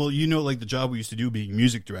like the job we used to do being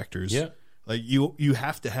music directors. Yeah. Like you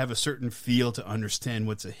have to have a certain feel to understand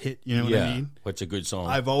what's a hit. You know what I mean? What's a good song?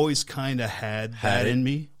 I've always kind of had that in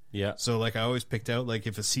me. Yeah. So like I always picked out like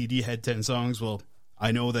if a CD had 10 songs, well,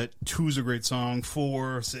 I know that 2's a great song,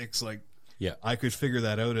 4, 6, like I could figure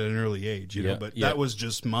that out at an early age, you know. But that was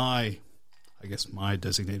just my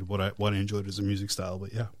designated what I enjoyed as a music style. But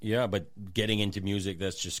yeah, but getting into music,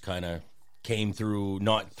 that's just kind of came through,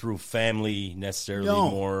 not through family necessarily,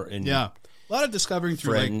 more in A lot of discovering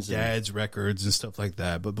through friends like dad's records and stuff like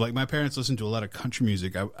that. But like my parents listened to a lot of country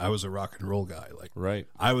music. I was a rock and roll guy. Like Right.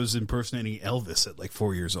 I was impersonating Elvis at like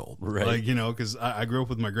 4 years old. Right. Like, you know, because I grew up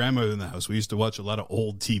with my grandmother in the house. We used to watch a lot of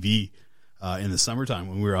old TV in the summertime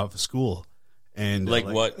when we were off of school. And Like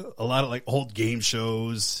what? A lot of like old game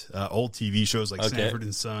shows, old TV shows like Okay. Sanford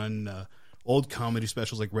and Son, old comedy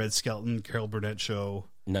specials like Red Skelton, Carol Burnett Show.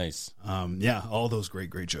 Nice. Yeah, all those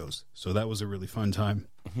great shows. So that was a really fun time.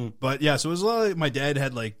 But yeah, so it was a lot like my dad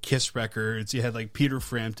had like Kiss records. He had like Peter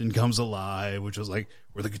Frampton Comes Alive, which was like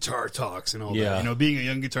where the guitar talks and all Yeah. that. You know, being a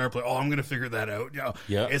young guitar player, I'm going to figure that out.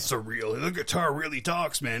 Yeah. It's the guitar really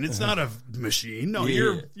talks, man. It's not a machine. No,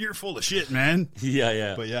 Yeah. you're full of shit, man.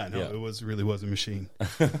 Yeah. But yeah, no, it really was a machine.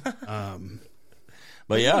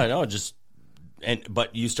 But yeah, no,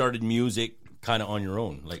 but you started music kind of on your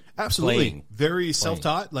own, like Absolutely. playing. Very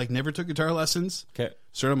self-taught, like never took guitar lessons. Okay.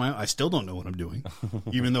 Started on my own. I still don't know what I'm doing.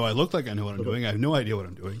 Even though I look like I know what I'm doing, I have no idea what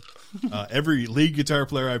I'm doing. Every lead guitar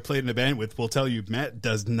player I played in a band with will tell you Matt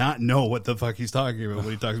does not know what the fuck he's talking about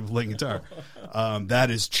when he talks about playing guitar.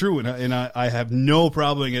 That is true, and I have no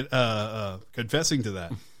problem confessing to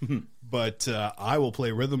that. But I will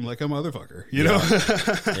play rhythm like a motherfucker, you know?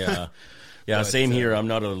 Yeah. Yeah, same here. I'm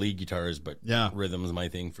not a lead guitarist, but Yeah. rhythm's my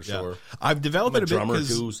thing for sure. I've developed I'm it a a bit drummer 'cause-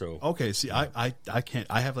 too, so Okay, see, I can't.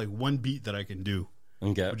 I have like one beat that I can do,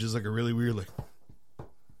 okay. which is like a really weird like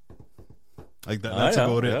that. That's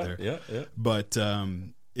about it there. Yeah. But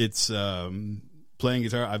it's playing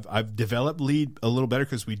guitar. I've developed lead a little better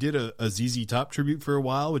because we did a ZZ Top tribute for a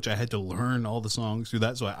while, which I had to learn all the songs through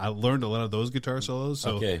that. So I learned a lot of those guitar solos.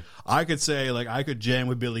 So Okay. I could say like I could jam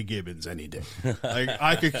with Billy Gibbons any day. Like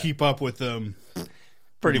I could keep up with them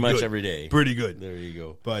Pretty much good. every day. pretty good. There you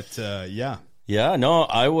go. But yeah, Yeah, no,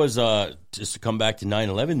 I was just to come back to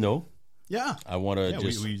 9/11 though. yeah. I want to Yeah,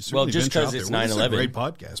 just we well, certainly just venture out because it's there. Well, this is a 9/11. great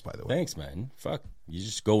podcast, by the way. Thanks, man. Fuck, you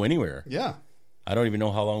just go anywhere. Yeah. I don't even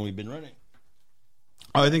know how long we've been running.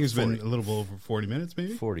 Oh, I think it's been a little over 40 minutes,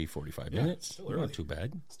 maybe. 40, 45 minutes. still early. Not too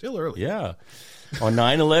bad. Still early. Yeah. On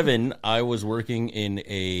 9/11, I was working in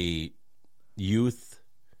a youth,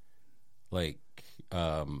 what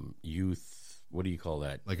do you call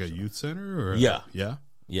that? Like a youth center, or Yeah. yeah.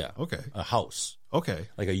 Yeah. Okay. A house, Okay.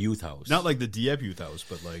 like a youth house. Not like the Dieppe youth house,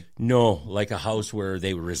 but like No, like a house where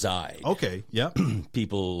they reside. okay, yeah,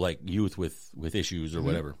 People like youth with issues or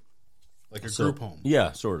whatever. like a group home.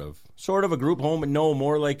 Yeah, sort of a group home, but no,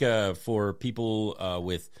 more like for people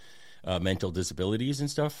with mental disabilities and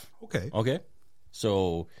stuff. Okay.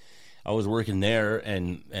 So I was working there,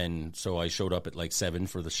 and so I showed up at like 7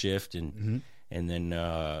 for the shift, and then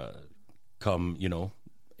come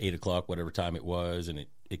 8 o'clock, whatever time it was, and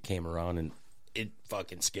it came around, and it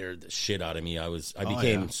fucking scared the shit out of me. I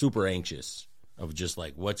became super anxious of just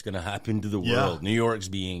like what's gonna happen to the Yeah. world. New York's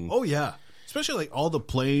being Oh yeah. Especially like all the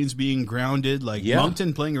planes being grounded, like Yeah.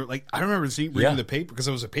 Moncton playing. Like I remember reading the paper because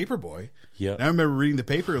I was a paper boy. Yeah. And I remember reading the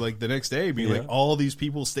paper like the next day, being like, all these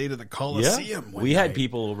people stayed at the Coliseum. one We had night.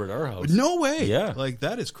 people over at our house. No way. Yeah. Like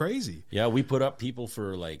that is crazy. Yeah, we put up people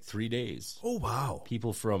for like 3 days. Oh wow.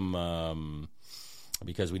 People from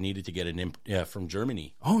because we needed to get from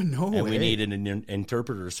Germany. Oh no And way. we needed an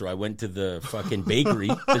interpreter, so I went to the fucking bakery,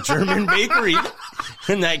 the German bakery,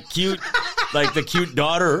 and that cute, like the cute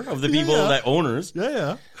daughter of the people, that owners,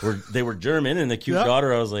 Yeah. they were German, and the cute Yeah.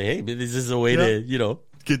 daughter, I was like, hey, this is a way to,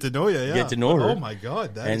 Get to know you. Yeah. Get to know her. Oh my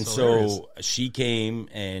god. That and is hilarious. so she came,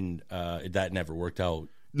 and that never worked out.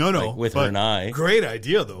 No, like, with her but and I. Great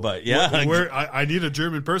idea, though. But, yeah. where I need a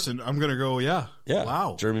German person. I'm gonna go. Yeah. Yeah.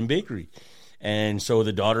 Wow. German bakery. And so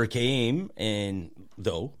the daughter came, and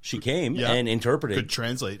and interpreted. Could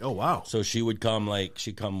translate. Oh wow. So she would come,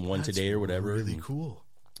 she'd come once a day or whatever. Really cool.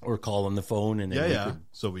 Or call on the phone, and then Yeah.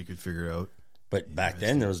 So we could figure out. But back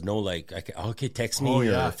then there was no text me Oh, or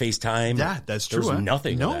yeah. FaceTime. Yeah, that's There true, was huh?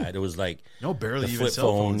 nothing No. of that. It was like No, barely the even flip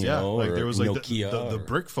cell phone, phones. Yeah. Like or there was like Nokia the or-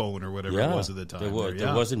 brick phone or whatever it was at the time.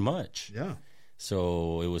 There wasn't much. Yeah.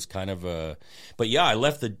 So it was kind of a, but yeah, I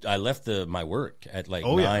left my work at like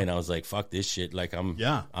 9. I was like, fuck this shit. Like I'm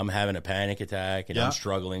having a panic attack and I'm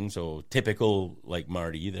struggling. So typical like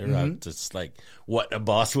Marty there. I'm just like, what a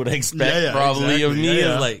boss would expect probably of me.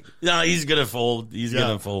 Is like, no, he's going to fold. He's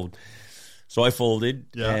going to fold. So I folded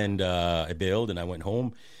and I bailed and I went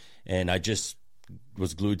home and I just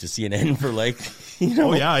was glued to CNN for like,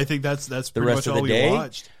 Oh yeah, I think that's the pretty rest much of the all day we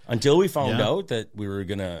watched. until we found out that we were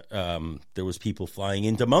gonna there was people flying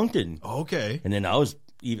into Moncton. Okay. And then I was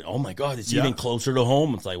even, oh my god, it's even closer to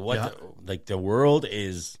home. It's like what like the world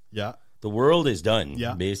is The world is done,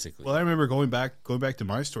 Yeah. basically. Well, I remember going back to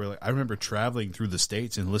my story. Like I remember traveling through the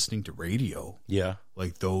States and listening to radio. Yeah.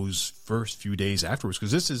 Like those first few days afterwards,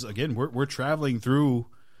 because this is again we're traveling through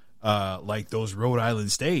like those Rhode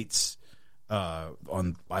Island states by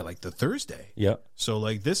like the Thursday. Yeah. So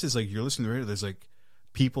like this is like you're listening to the radio. There's like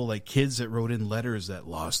people like kids that wrote in letters that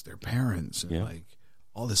lost their parents and like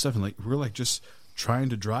all this stuff, and like we're like just trying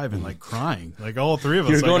to drive and like crying, like all three of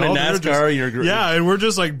us. You're like, going to all- NASCAR. yeah, and we're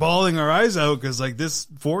just like bawling our eyes out because like this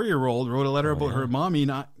 4-year-old wrote a letter about her mommy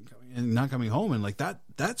not coming home, and like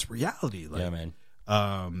that's reality. Like, Yeah, man.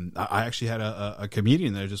 I actually had a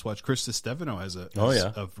comedian that I just watched, Chris Stefano, has a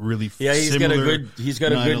really He's got a good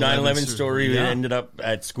 9/11 story. He Yeah. ended up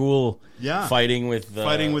at school fighting with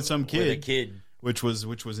some kid, with a kid, which was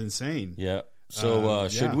insane. Yeah. So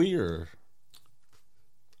should yeah. we, or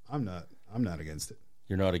I'm not against it.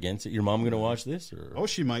 you're not against it? Your mom going to watch this, or Oh,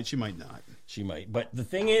 she might not. she might? But the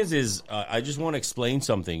thing is I just want to explain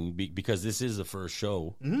something because this is the first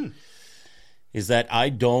show. Mm-hmm. Is that I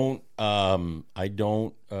don't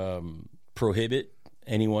prohibit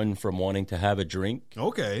anyone from wanting to have a drink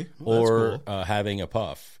Okay, well, or that's cool. having a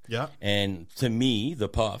puff. Yeah. And to me, the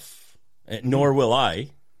puff, nor will I.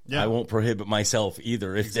 Yeah. I won't prohibit myself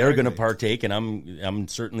either. If they're going to partake, and I'm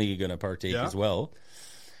certainly going to partake as well.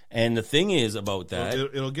 And the thing is about that,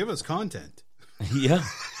 it'll give us content. yeah.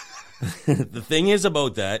 The thing is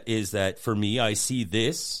about that is that for me, I see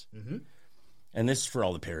this, and this is for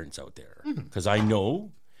all the parents out there, because I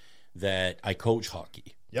know that I coach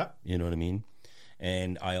hockey. Yeah. You know what I mean?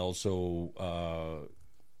 And I also,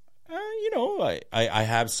 I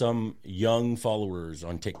have some young followers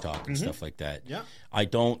on TikTok and stuff like that. Yeah. I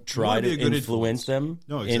don't try wanna to be a good influence them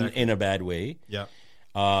No, exactly. in a bad way. Yeah.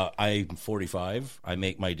 I'm 45. I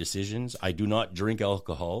make my decisions. I do not drink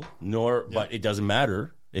alcohol, but it doesn't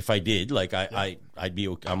matter if I did. Like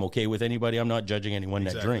I'm okay with anybody. I'm not judging anyone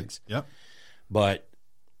that drinks. Yep. But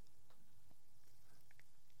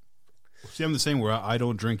See, I'm the same where I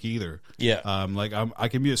don't drink either. yeah, Like I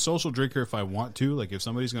can be a social drinker if I want to. Like if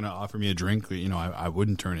somebody's going to offer me a drink, I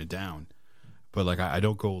wouldn't turn it down. But like I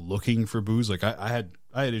don't go looking for booze. Like I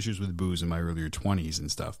had issues with booze in my earlier 20s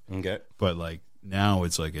and stuff. okay. But like now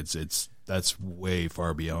it's like it's that's way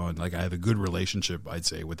far beyond. Like I have a good relationship, I'd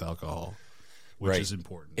say, with alcohol, which is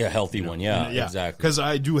important. Yeah, healthy one. Yeah, exactly. Because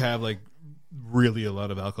I do have like really a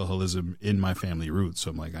lot of alcoholism in my family roots.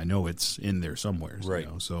 So I'm like, I know it's in there somewhere. Right.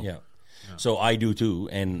 So yeah. So I do too,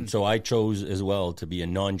 and so I chose as well to be a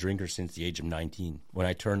non-drinker since the age of 19. When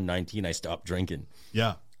I turned 19, I stopped drinking.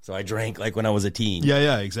 yeah. So I drank like when I was a teen.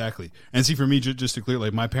 Yeah, exactly. And see, for me, just to clear,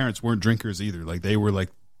 like my parents weren't drinkers either. Like they were like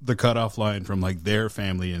the cutoff line from like their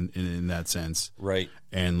family in that sense. Right.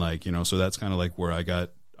 And like, so that's kind of like where I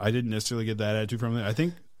didn't necessarily get that attitude from it. I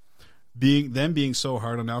think being so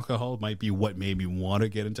hard on alcohol might be what made me want to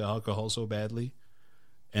get into alcohol so badly.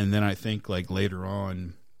 And then I think like later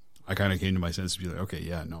on, I kind of came to my senses to be like, okay,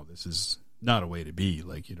 yeah, no, this is not a way to be.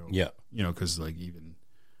 Like, because like even,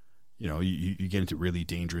 you get into really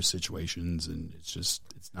dangerous situations and it's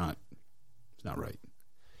not right.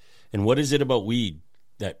 And what is it about weed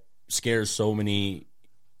that scares so many?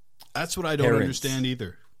 That's what I don't parents? understand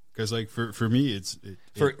either. Because like for me,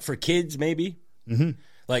 For kids maybe. Mm-hmm.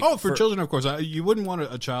 Like for children, of course, you wouldn't want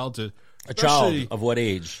a child to a child of what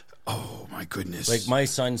age? Oh my goodness! Like my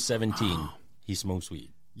son's 17. He smokes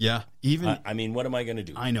weed. Yeah, even I mean, what am I going to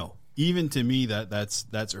do? I know. Even to me, that's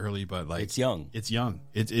early, but like it's young. It's young.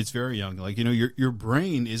 It's very young. Like your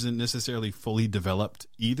brain isn't necessarily fully developed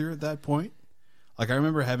either at that point. Like I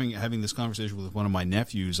remember having this conversation with one of my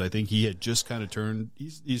nephews. I think he had just kind of turned.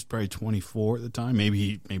 He's probably 24 at the time.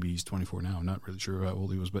 Maybe he's 24 now. I'm not really sure how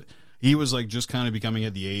old he was, but he was like just kind of becoming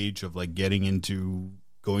at the age of like getting into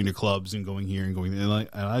going to clubs and going here and going there.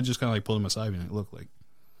 And I just kind of like pulled him aside and like, look, like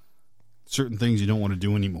certain things you don't want to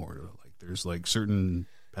do anymore. Like there's like certain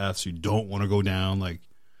paths you don't want to go down. Like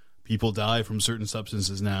people die from certain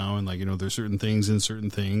substances now, and like there's certain things in certain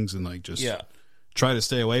things, and like just try to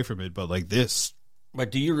stay away from it. But like this,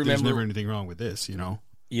 but do you remember? There's never anything wrong with this,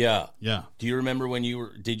 Yeah, yeah. Do you remember when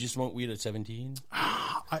did you smoke weed at 17?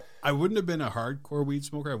 I wouldn't have been a hardcore weed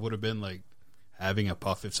smoker. I would have been like having a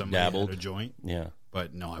puff if somebody dabbled had a joint. Yeah,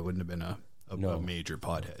 but no, I wouldn't have been a major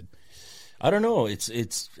pothead. I don't know. It's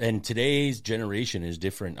and today's generation is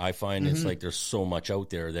different. I find it's like there's so much out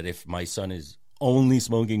there that if my son is only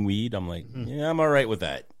smoking weed, I'm like, yeah, I'm all right with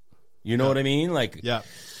that. You know what I mean? Like, yeah,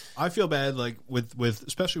 I feel bad like with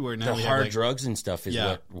especially where now the we hard have, like, drugs and stuff is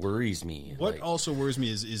what worries me. What also worries me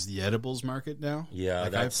is the edibles market now. Yeah,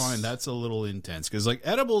 like I find that's a little intense because like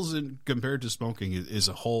edibles compared to smoking is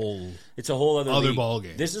a whole it's a whole other ball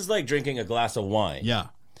game. This is like drinking a glass of wine. Yeah.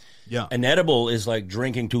 Yeah. An edible is like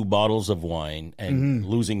drinking 2 bottles of wine and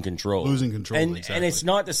losing control. And it's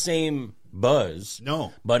not the same buzz.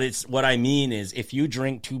 No. But it's what I mean is if you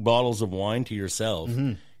drink 2 bottles of wine to yourself,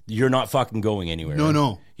 you're not fucking going anywhere.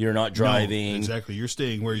 No. You're not driving. No, exactly. You're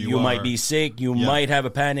staying where you are. You might be sick. You might have a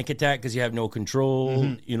panic attack because you have no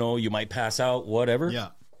control. You know, you might pass out, whatever. Yeah.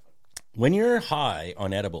 When you're high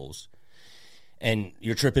on edibles and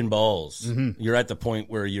you're tripping balls, you're at the point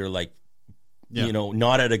where you're like, you know,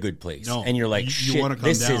 not at a good place. No. And you're like, shit,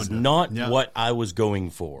 this is not what I was going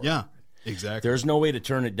for. Yeah, exactly. There's no way to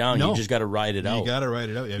turn it down. You just got to ride it out. You got to ride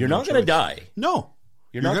it out. You're not going to die. No.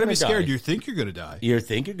 You're not going to be scared. You think you're going to die. You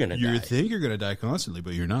think you're going to die. You think you're going to die constantly,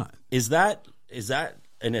 but you're not. Is that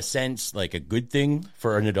in a sense like a good thing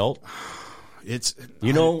for an adult? It's,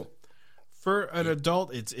 you know, for an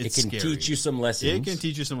adult, it can scary. Teach you some lessons. It can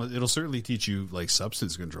teach you some. It'll certainly teach you like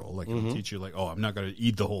substance control. Like it'll teach you like, oh, I'm not going to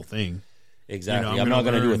eat the whole thing. Exactly. You know, I'm not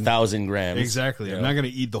going to do 1,000 grams. Exactly. Yeah. I'm not going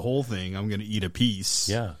to eat the whole thing. I'm going to eat a piece.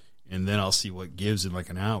 Yeah. And then I'll see what gives in like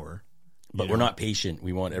an hour. But we're not patient.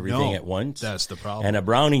 We want everything at once. That's the problem. And a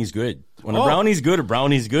browning's good. When a brownie's good, a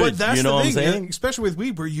brownie's good. But that's you know the thing, what I'm saying? Especially with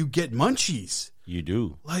weed, where you get munchies. You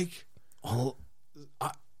do. Like,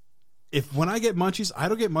 if when I get munchies, I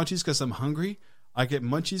don't get munchies because I'm hungry. I get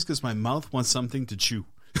munchies because my mouth wants something to chew.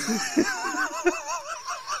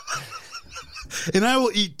 And I will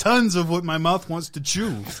eat tons of what my mouth wants to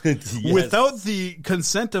chew without the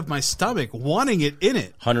consent of my stomach wanting it in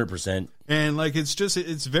it. 100%. And like it's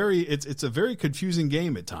a very confusing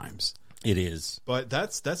game at times. It is. But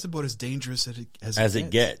that's about as dangerous as it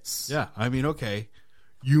gets. Yeah. I mean, okay.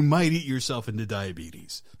 You might eat yourself into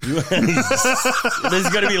diabetes. This is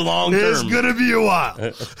going to be long term. It's going to be a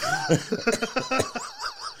while.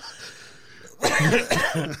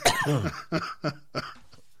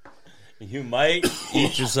 You might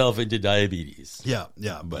eat yourself into diabetes. Yeah,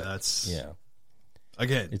 but that's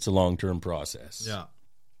again, it's a long-term process. Yeah.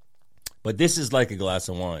 But this is like a glass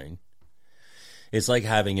of wine. It's like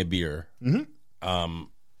having a beer.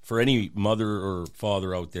 For any mother or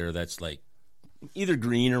father out there that's like either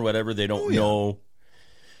green or whatever, they don't know.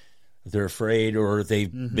 They're afraid or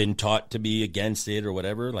they've been taught to be against it or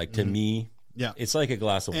whatever. Like to me, it's like a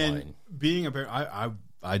glass of wine. Being a parent,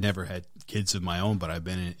 I never had kids of my own, but I've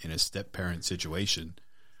been in a step parent situation.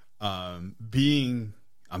 I'm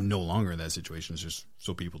no longer in that situation, just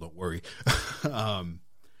so people don't worry.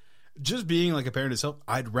 Just being like a parent itself,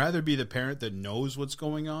 I'd rather be the parent that knows what's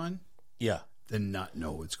going on, than not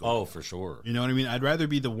know what's going on. Oh, for sure. You know what I mean? I'd rather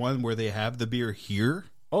be the one where they have the beer here.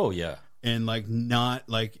 Oh, yeah. And like not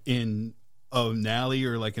like in an alley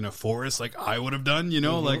or like in a forest, like I would have done. You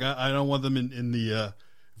know, like I don't want them in the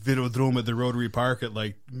Videodrome at the Rotary Park at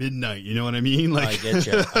like midnight. You know what I mean? Like I get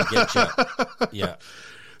you. Yeah.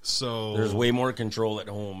 So there's way more control at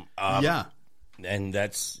home. And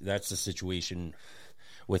that's the situation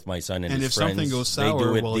with my son and his friends. And if something goes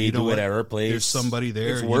sour, they do it at our place. There's somebody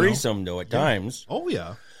there. It's worrisome though at times. Oh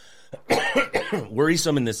yeah.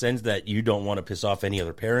 Worrisome in the sense that you don't want to piss off any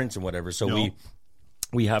other parents and whatever. So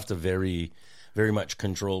we have to very much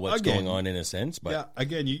control what's going on in a sense. But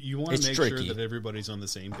again, you want to make sure that everybody's on the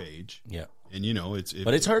same page. Yeah. And you know,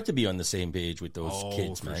 but it's hard to be on the same page with those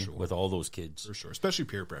kids, man. Sure. With all those kids, for sure, especially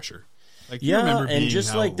peer pressure. Like, and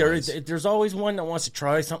just like there's always one that wants to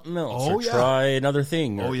try something else try another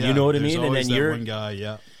thing. Or, you know what I mean? And then you're one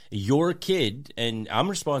guy, your kid, and I'm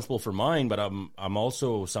responsible for mine, but I'm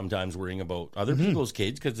also sometimes worrying about other people's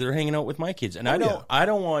kids because they're hanging out with my kids, and I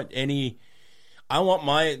don't want any. I want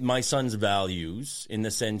my son's values in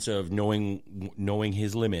the sense of knowing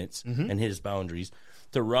his limits and his boundaries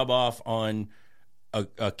to rub off on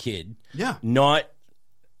a kid, not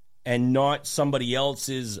somebody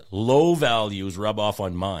else's low values rub off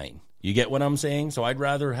on mine. You get what I'm saying? So I'd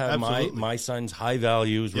rather have my son's high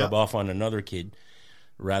values rub off on another kid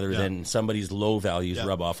rather than somebody's low values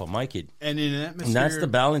rub off on my kid. And in an atmosphere, and that's the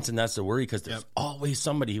balance and that's the worry because there's always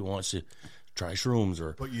somebody who wants to try shrooms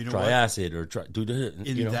or try acid or do the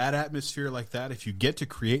that atmosphere like that. If you get to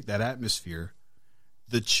create that atmosphere,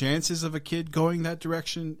 the chances of a kid going that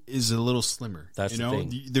direction is a little slimmer. That's the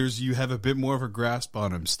thing. You have a bit more of a grasp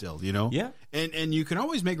on them still. You know. Yeah. And you can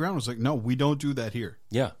always make ground rules like, no, we don't do that here.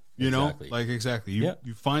 Yeah. You know, like exactly. You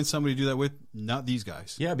find somebody to do that with, not these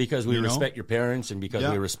guys. Yeah, because we respect your parents and because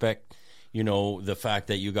we respect, the fact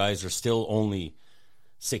that you guys are still only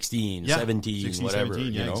 16, 17, 16, whatever.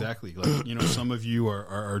 17, exactly. Like, some of you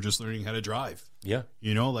are just learning how to drive. Yeah.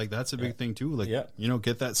 Like that's a big thing too. Like,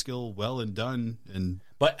 get that skill well and done.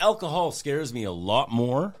 But alcohol scares me a lot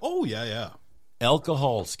more. Oh, yeah.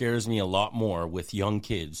 alcohol scares me a lot more with young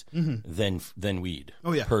kids than weed.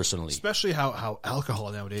 Oh yeah, personally, especially how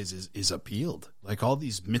alcohol nowadays is appealed. Like all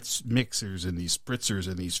these mixers and these spritzers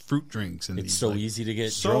and these fruit drinks, and it's these, so like, easy to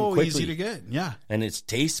get so drunk quickly. easy to get. Yeah, and it's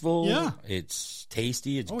tasteful. Yeah, it's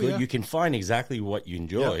tasty. It's Oh, good. yeah. You can find exactly what you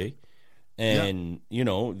enjoy, and you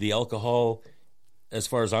know the alcohol, as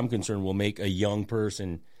far as I'm concerned, will make a young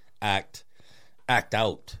person act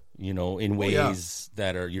out. You know, in ways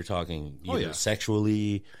that are you're talking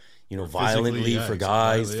sexually, you know, violently for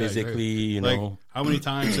guys, physically. You like, know, how many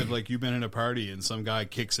times have like you been in a party and some guy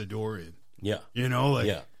kicks a door in? Yeah, you know,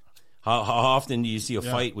 like How often do you see a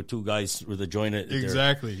fight with two guys with a joint?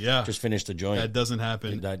 Exactly. Yeah, just finished the joint. That doesn't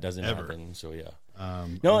happen. That doesn't ever. happen. So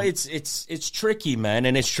no, it's tricky, man,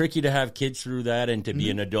 and it's tricky to have kids through that, and to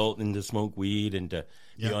be an adult and to smoke weed and to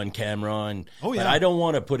be on camera, and but I don't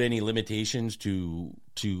want to put any limitations to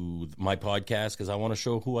my podcast because I want to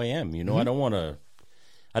show who I am. You know, I don't want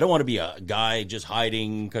to be a guy just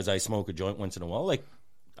hiding because I smoke a joint once in a while. Like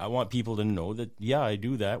I want people to know that I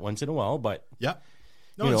do that once in a while, but No,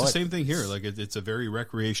 it's the same thing here. Like it's a very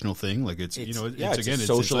recreational thing. Like it's you know, it's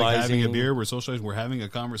socializing. like having a beer. We're socializing. We're having a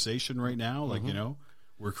conversation right now. Like you know,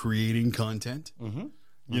 we're creating content.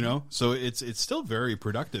 You know, so it's still very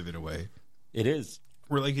productive in a way. It is.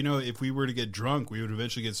 We're like, you know, if we were to get drunk, we would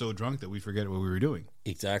eventually get so drunk that we forget what we were doing.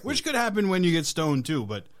 Exactly. Which could happen when you get stoned too,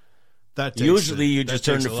 but that takes usually you just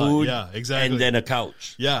turn to food, exactly, and then a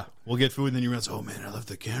couch. Yeah, we'll get food, and then you realize, oh man, I left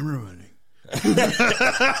the camera running.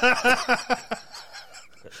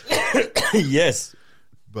 Yes,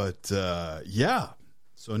 but yeah.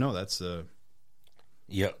 So no, that's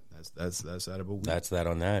that's that about weed. That's that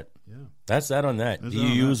on that. Yeah, that's that on that. Do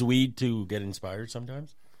you use weed to get inspired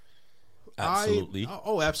sometimes? Absolutely.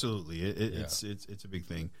 Absolutely. It's a big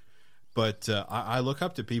thing. But I look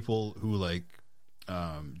up to people who like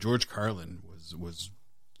George Carlin was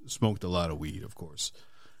smoked a lot of weed, of course.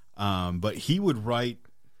 But he would write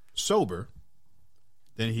sober,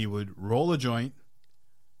 then he would roll a joint,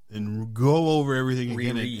 and go over everything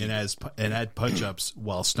again and add punch ups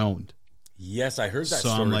while stoned. Yes, I heard that. So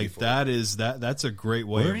story I'm like, before. that's a great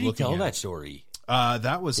way Where of did he looking tell at that story?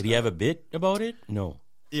 Did he have a bit about it? No.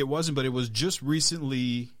 It wasn't, but it was just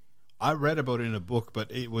recently. I read about it in a book, but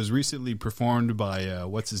it was recently performed by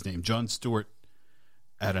what's his name, Jon Stewart,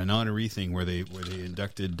 at an honoree thing where they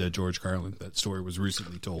inducted George Carlin. That story was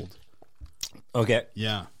recently told. Okay.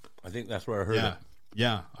 Yeah, I think that's where I heard it.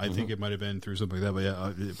 Yeah, I think it might have been through something like that, but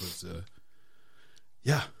yeah, it was.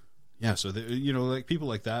 Yeah. So you know, like people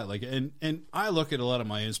like that, like, and I look at a lot of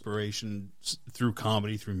my inspiration through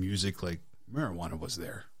comedy, through music. Like marijuana was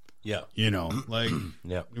there. Yeah. You know, like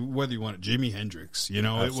yeah. Whether you want it, Jimi Hendrix, you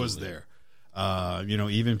know, Absolutely. it was there. You know,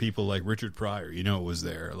 even people like Richard Pryor, you know, it was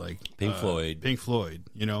there. Like Pink Floyd,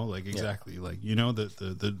 you know, like exactly. Like, you know,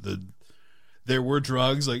 the there were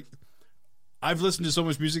drugs. Like I've listened to so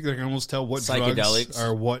much music that I can almost tell what psychedelics drugs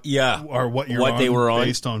are what they were on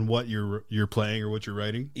based on what you're playing or what you're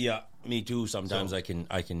writing. Yeah, me too. Sometimes I can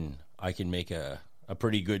make a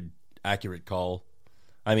pretty good accurate call.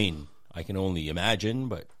 I mean, I can only imagine,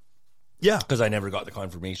 but yeah, because I never got the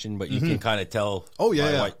confirmation, but you can kind of tell. Oh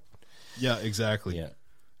yeah. Yeah, exactly.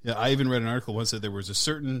 Yeah. I even read an article once that there was a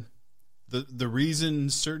certain the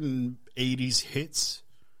reason certain 80s hits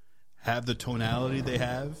have the tonality they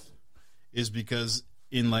have is because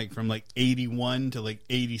in like from like 81 to like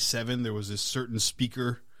 87 there was this certain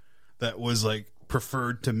speaker that was like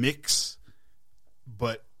preferred to mix,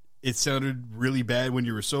 but it sounded really bad when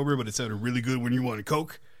you were sober, but it sounded really good when you wanted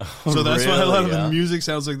Coke. So that's why a lot of the music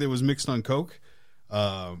sounds like it was mixed on Coke.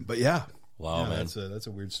 But yeah. Wow, man. That's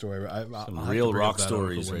a weird story. Some real rock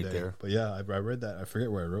stories right there. But yeah, I read that. I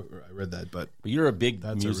forget where I read that. But you're a big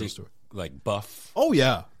music like buff. Oh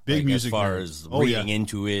yeah, big music. As far as reading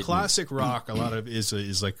into it, classic rock. A lot of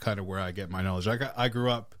is like kind of where I get my knowledge. I grew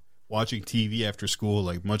up watching TV after school,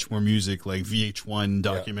 like much more music, like VH1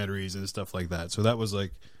 documentaries and stuff like that. So that was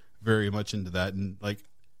like very much into that. And like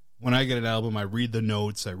when I get an album, I read the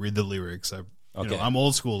notes, I read the lyrics. You know, I'm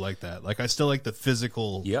old school like that. Like I still like the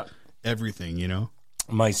physical. Everything, you know.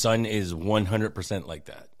 My son is 100% like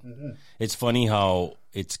that. It's funny how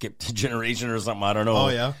it skipped a generation or something. I don't know. Oh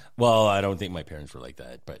yeah. Well, I don't think my parents were like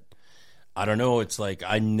that, but I don't know. It's like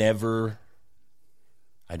I don't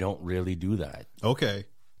really do that. Okay.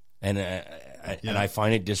 And I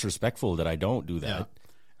find it disrespectful that I don't do that.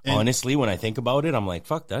 Yeah. Honestly, when I think about it, I'm like,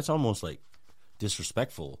 fuck, that's almost like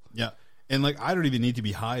disrespectful. Yeah. And like I don't even need to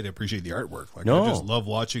be high to appreciate the artwork. Like no. I just love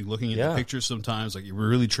looking at the pictures sometimes. Like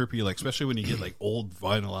really trippy, like especially when you get like old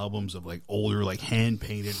vinyl albums of like older like hand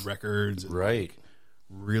painted records. And, right.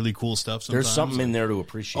 really cool stuff sometimes. There's something in there to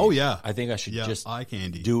appreciate. Oh, yeah. I think I should just eye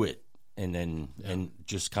candy. do it and then and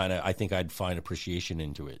just kind of, I think I'd find appreciation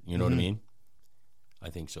into it. You know what I mean? I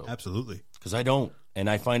think so. Absolutely. Because I don't. And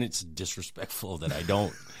I find it's disrespectful that I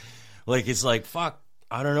don't. Like, it's like, fuck,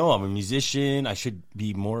 I don't know. I'm a musician. I should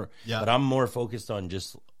be more. Yeah. But I'm more focused on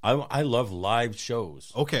just, I love live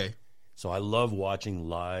shows. Okay. So I love watching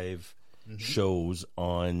live shows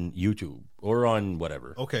on YouTube or on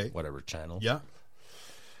whatever. Okay. Whatever channel. Yeah.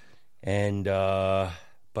 And,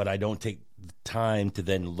 but I don't take the time to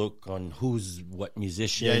then look on what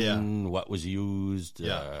musician, what was used, the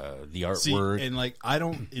artwork. See, and like, I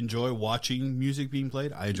don't enjoy watching music being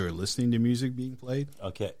played. I enjoy listening to music being played.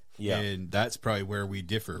 Okay. Yeah. And that's probably where we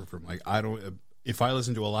differ from, like, I don't, if I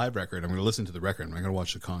listen to a live record, I'm going to listen to the record. I'm not going to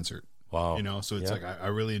watch the concert. Wow. You know, so it's like, I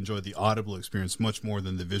really enjoy the audible experience much more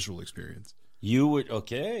than the visual experience. You would,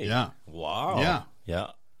 okay. Yeah. Wow. Yeah. Yeah.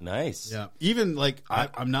 Nice. Yeah. Even like,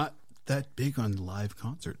 I'm not that big on live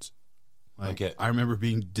concerts. Like, Okay. I remember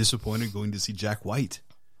being disappointed going to see Jack White.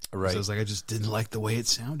 Right. So I was like, I just didn't like the way it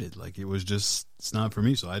sounded. Like, it was just, it's not for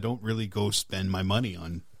me. So I don't really go spend my money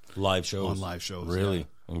on live shows. On live shows. Really?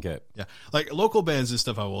 Okay. Yeah. Like local bands and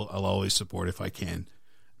stuff, I'll always support if I can.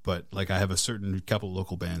 But like, I have a certain couple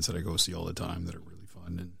local bands that I go see all the time that are really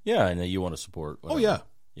fun. And Yeah, and that you want to support. oh yeah.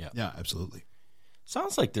 Yeah. Yeah, absolutely.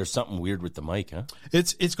 Sounds like there's something weird with the mic, huh?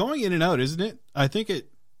 It's going in and out, isn't it? I think it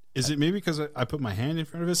is. It maybe because I put my hand in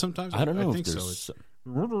front of it sometimes. I don't know. I think if so. there's,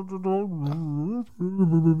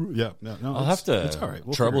 Yeah. No. I'll have to it's all right.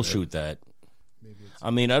 We'll troubleshoot that. I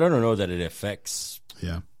mean, I don't know that it affects.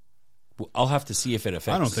 Yeah. I'll have to see if it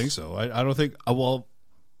affects. I don't think so. I don't think. Well,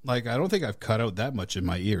 like, I don't think I've cut out that much in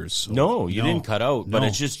my ears. So, No, you didn't cut out, but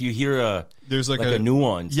it's just you hear there's like a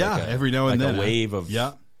nuance. Yeah, like every now and like then a wave of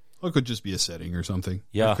Or it could just be a setting or something.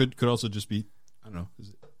 Yeah. Or could also just be, I don't know.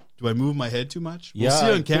 Do I move my head too much? We'll Yeah, see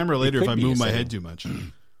on it camera could- it later if could I be a move my setting. head too much.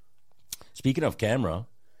 Speaking of camera,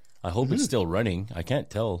 I hope it's still running. I can't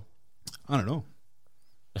tell. I don't know.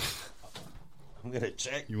 I'm gonna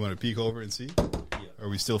check. You want to peek over and see? Are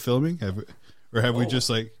we still filming? Have we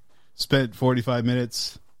just like spent 45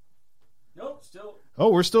 minutes? Nope, still Oh,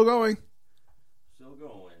 we're still going. going.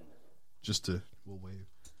 We'll wave.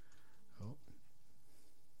 Oh.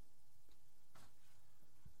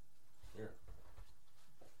 Here.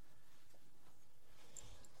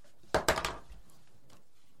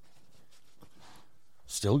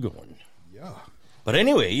 Still going. Yeah. But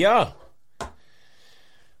anyway, yeah.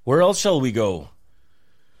 Where else shall we go?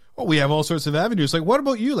 Well, we have all sorts of avenues. Like, what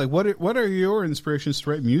about you? Like, what are your inspirations to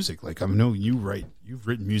write music? Like, I know you've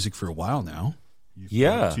written music for a while now.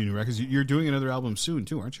 You've 2 new records. You're doing another album soon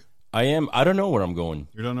too, aren't you? I am. I don't know where I'm going.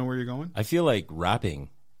 You don't know where you're going? I feel like rapping.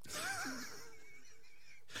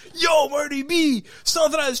 Yo, Marty B,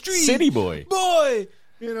 Southern Street, City boy. boy.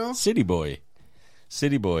 You know, City boy,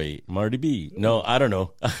 Marty B. No, I don't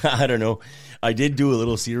know. I don't know. I did do a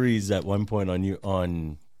little series at one point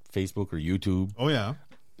on Facebook or YouTube. Oh yeah.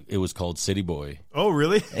 It was called City Boy. Oh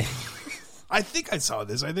really? I think I saw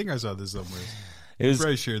this. Somewhere. It was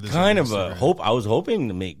Pretty sure this kind is of a hope. I was hoping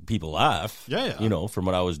to make people laugh. Yeah. You know, from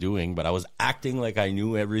what I was doing, but I was acting like I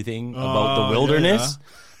knew everything about the wilderness. Yeah.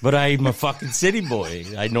 But I'm a fucking city boy.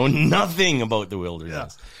 I know nothing about the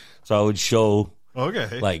wilderness. So I would show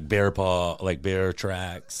like bear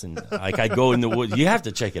tracks, and like I'd go in the woods. You have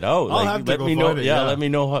to check it out. I'll Like, have to let go me know. find it, Let me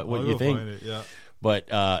know what you think. Find it, yeah. But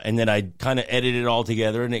and then I kind of edit it all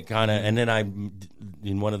together, and and then I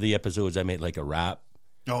in one of the episodes I made like a rap.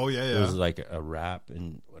 Oh yeah. It was like a rap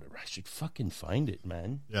and whatever. I should fucking find it,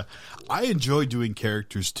 man. Yeah, I enjoy doing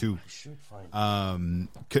characters too. I should find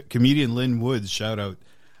it. Comedian Lynn Woods, shout out.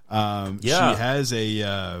 Yeah.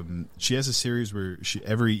 She has a series where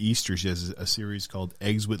every Easter she has a series called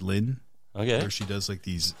Eggs with Lynn. Okay. Where she does like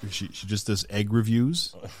these, she just does egg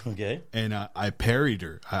reviews. Okay. And I parodied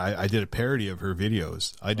her. I did a parody of her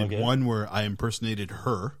videos. I did one where I impersonated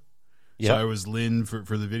her. So I was Lynn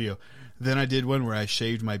for the video. Then I did one where I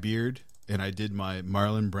shaved my beard and I did my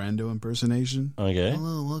Marlon Brando impersonation. Okay.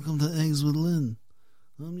 Hello, welcome to Eggs with Lynn.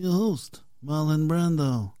 I'm your host, Marlon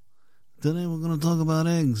Brando. Today we're going to talk about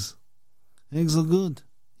eggs. Eggs are good.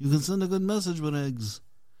 You can send a good message with eggs.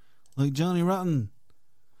 Like Johnny Rotten.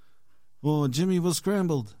 Or Jimmy was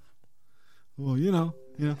scrambled. Or, you know.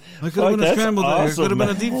 I could have been a scrambled egg. It could have been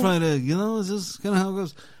a deep fried egg. You know, it's just kind of how it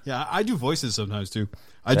goes. Yeah, I do voices sometimes too.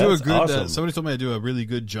 I do a good, awesome. somebody told me I do a really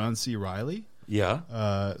good John C. Reilly. Yeah.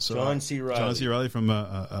 John C. Reilly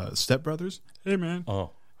from Step Brothers. Hey, man.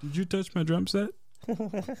 Oh. Did you touch my drum set?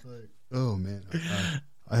 Oh, man.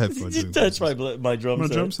 I had fun Did you doing touch voices. my drum My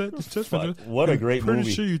set? drum set? Did you touch my drum? What a great I'm pretty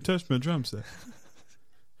movie. sure you touched my drum set.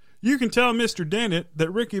 You can tell Mr. Dennett that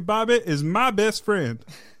Ricky Bobby is my best friend.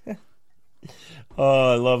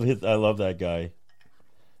 Oh, I love that guy.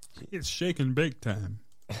 It's shake and bake time.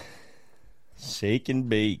 Shake and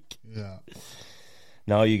bake. Yeah.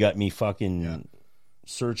 Now you got me fucking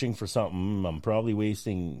searching for something. I'm probably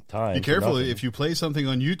wasting time. Be careful if you play something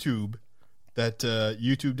on YouTube that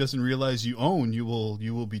YouTube doesn't realize you own. You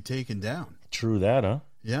will be taken down. True that, huh?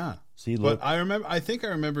 Yeah. See, look. But I think I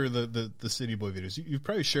remember the City Boy videos. You've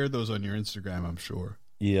probably shared those on your Instagram, I'm sure.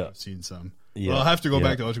 Yeah. I've seen some. Yeah. Well, I'll have to go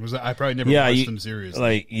back to watching because I probably never watched them seriously.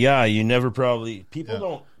 Like, you never probably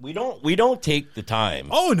we don't take the time.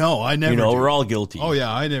 Oh no, I never. We're all guilty. Oh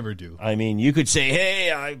yeah, I never do. I mean, you could say,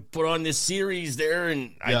 "Hey, I put on this series there,"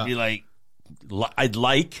 and I'd be like, "I'd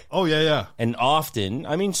like." Oh yeah. And often,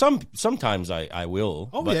 I mean, sometimes I will.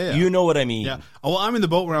 Oh but yeah. You know what I mean? Yeah. Oh, well, I'm in the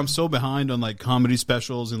boat where I'm so behind on like comedy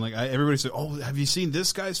specials and like everybody said, "Oh, have you seen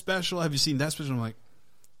this guy's special? Have you seen that special?" I'm like,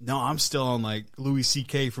 no, I'm still on like Louis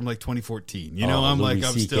C.K. from like 2014. You know, I'm Louis like,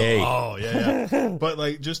 I'm CK. still, yeah. But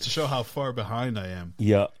like, just to show how far behind I am.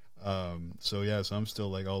 Yeah. So I'm still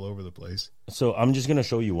like all over the place. So I'm just gonna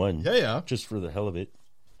show you one. Yeah. Just for the hell of it.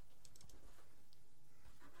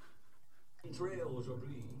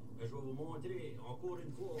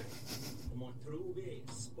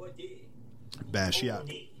 Bash, yeah.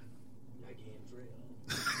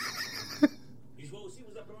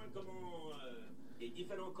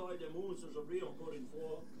 Différents cols de mousse aujourd'hui, encore une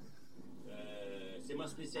fois. C'est ma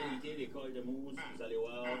spécialité, les cols de mousse. Vous allez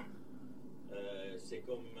voir. C'est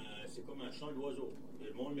comme un chant d'oiseau.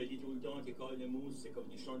 Le monde me dit tout le temps tes cols de mousse, c'est comme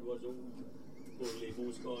des chants d'oiseaux pour les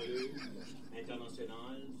mousses colleuses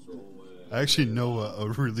internationales. I actually know a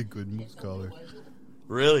really good moose caller.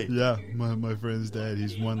 Really? Yeah, my friend's dad.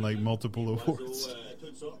 He's won like multiple awards.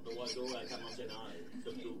 Toutes sortes d'oiseaux internationales.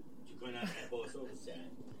 Surtout, tu connais pas ça aussi.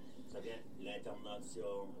 Ça vient de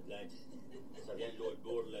l'internation, ça vient de l'autre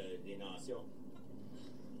bout des nations.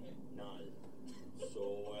 Non.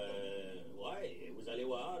 So, vous allez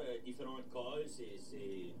voir différentes calls,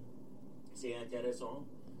 c'est intéressant.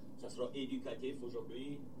 Ça sera éducatif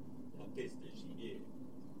aujourd'hui. La piste de gibier.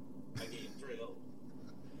 La game trail.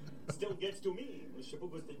 It still gets to me. Je sais pas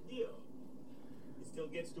quoi te dire. It still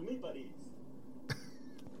gets to me, Paris.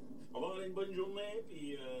 On va avoir une bonne journée,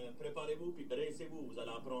 puis préparez-vous, puis dressez-vous. Vous allez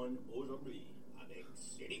apprendre aujourd'hui avec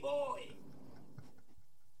City Boy.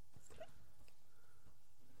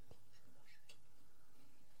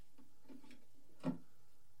 I'm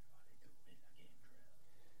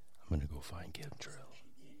gonna go find Game Trail.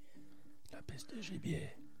 La piste de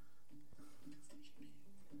gibier.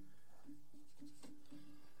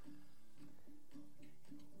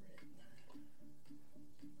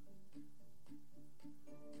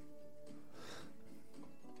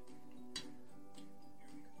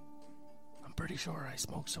 I'm pretty sure I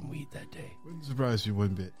smoked some weed that day. Wouldn't surprise you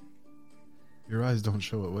one bit. Your eyes don't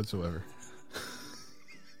show it whatsoever.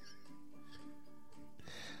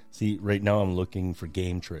 See, right now I'm looking for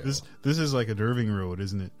Game Trail. This is like an Irving Road,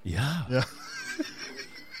 isn't it? Yeah. Yeah.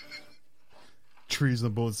 Trees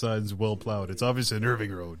on both sides, well plowed. It's obviously an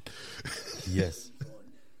Irving Road. Yes.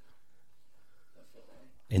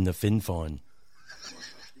 In the Fin Fawn.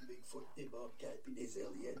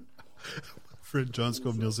 Friend John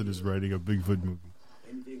Scove Nielsen is writing a Bigfoot movie.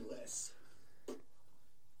 Anything less. At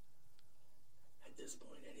this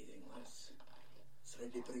point, anything less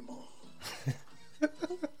serait déprimant.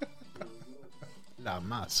 La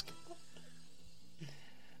Masque.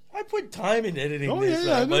 I put time in editing Oh, this,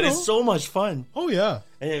 yeah, I but know. it's so much fun. Oh, yeah.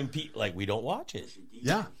 And we don't watch it.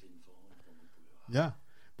 Yeah. Yeah.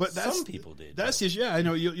 But Some people did. That's just, I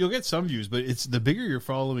know you'll get some views, but it's the bigger your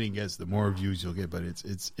following gets, the more views you'll get. But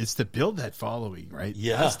it's to build that following, right?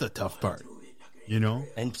 Yeah. That's the tough part. You know?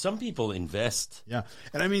 And some people invest. Yeah.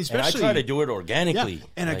 And I mean, And I especially. try to do it organically. Yeah.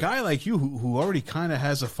 And a guy like you who already kind of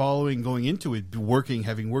has a following going into it,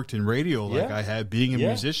 having worked in radio like I had, being a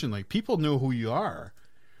musician, like people know who you are.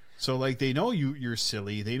 So like they know you're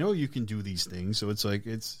silly. They know you can do these things. So it's like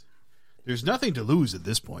there's nothing to lose at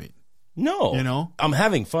this point. No. You know? I'm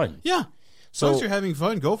having fun. Yeah. As long as you're having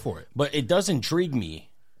fun, go for it. But it does intrigue me.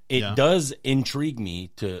 It does intrigue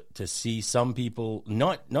me to see some people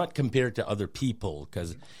not compared to other people,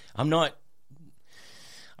 because I'm not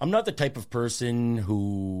the type of person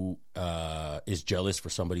who is jealous for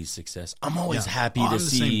somebody's success. I'm always happy to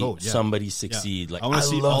see somebody succeed. Like, I want to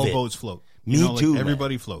see all boats float. Me too.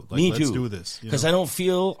 Everybody float. Like, Me let's too. do this. Because I don't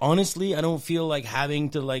feel like having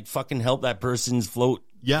to like fucking help that person's float.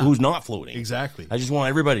 Yeah. Who's not floating. Exactly. I just want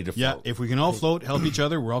everybody to float. Yeah, if we can all float, help each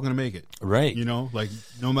other, we're all going to make it. Right. You know, like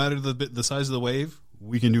no matter the size of the wave,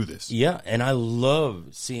 we can do this. Yeah, and I love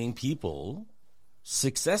seeing people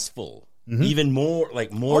successful, even more, like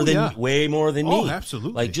way more than me. Oh,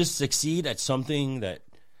 absolutely. Like just succeed at something that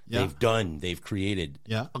they've done, they've created.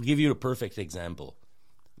 Yeah. I'll give you a perfect example.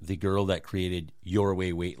 The girl that created Your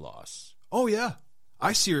Way Weight Loss. Oh, yeah.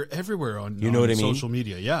 I see her everywhere on, You know what I mean? social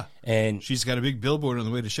media. Yeah. And She's got a big billboard on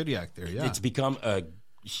the way to Shediac there. Yeah. it's become a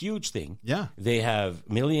huge thing. Yeah. They have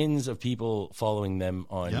millions of people following them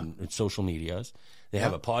on social medias. They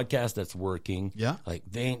have a podcast that's working. Yeah. Like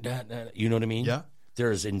they ain't that, you know what I mean? Yeah.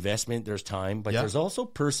 There's investment, there's time, but there's also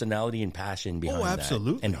personality and passion behind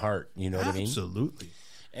absolutely. that. And heart, you know what I mean? Absolutely.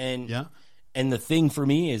 And Yeah. and the thing for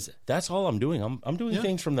me is that's all I'm doing. I'm doing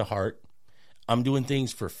things from the heart. I'm doing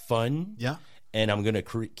things for fun. Yeah. And I'm going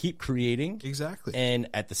to keep creating. Exactly. And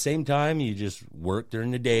at the same time, you just work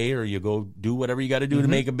during the day or you go do whatever you got to do to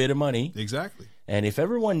make a bit of money. Exactly. And if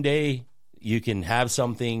ever one day you can have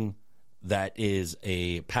something that is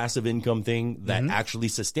a passive income thing that actually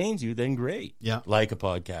sustains you, then great. Yeah. Like a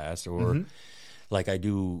podcast or like I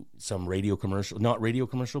do some radio commercial, not radio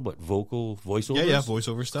commercial, but voiceovers. Yeah,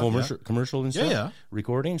 voiceover stuff. Commercial and stuff. Yeah.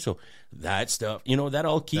 Recording. So that stuff, that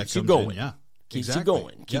all keeps you comes going. in, yeah. Keeps Exactly. you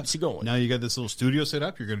going. Keeps you going. Now you got this little studio set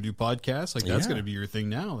up. You're going to do podcasts. Like that's Yeah. going to be your thing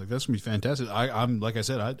now. Like that's going to be fantastic. I'm like I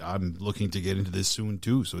said, I'm looking to get into this soon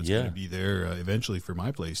too. So it's going to be there eventually for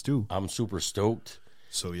my place too. I'm super stoked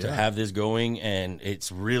So to have this going, and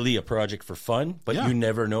it's really a project for fun, but you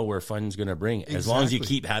never know where fun's going to bring as long as you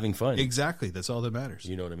Exactly. keep having fun. Exactly. That's all that matters.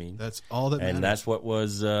 You know what I mean? That's all that matters. And that's what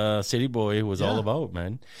was City Boy was all about,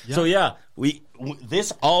 man. Yeah. So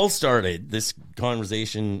this all started. This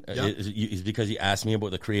conversation is because you asked me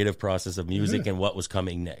about the creative process of music and what was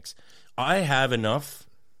coming next. I have enough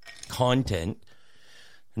content,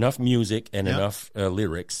 enough music, and enough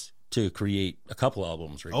lyrics to create a couple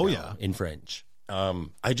albums right now in French.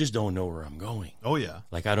 I just don't know where I'm going. Oh yeah.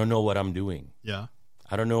 Like I don't know what I'm doing. Yeah.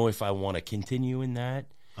 I don't know if I want to continue in that.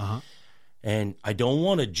 Uh-huh. And I don't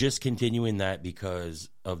want to just continue in that because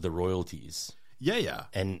of the royalties. Yeah, yeah.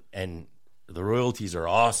 And the royalties are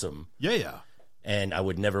awesome. Yeah, yeah. And I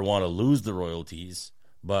would never want to lose the royalties,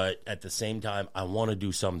 but at the same time I want to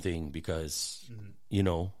do something because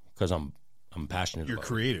because I'm passionate You're about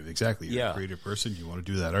creative, exactly. You're a creative person. You want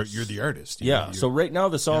to do that. You're the artist. So right now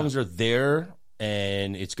the songs are there,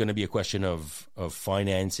 and it's going to be a question of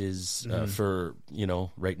finances for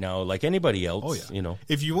right now, like anybody else. Oh yeah.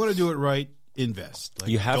 If you want to do it right, invest. Like,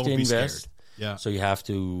 you have don't to be invest. scared. Yeah. So you have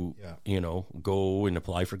to go and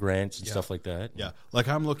apply for grants and stuff like that. Yeah. Like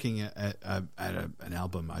I'm looking at an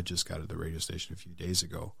album I just got at the radio station a few days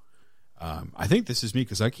ago. I think this is me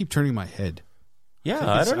because I keep turning my head. Yeah,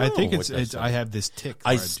 I don't know. I think it's I have this tick.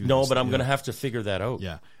 I'm going to have to figure that out.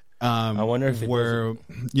 Yeah. I wonder if I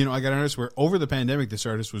got an artist where over the pandemic, this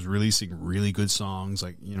artist was releasing really good songs,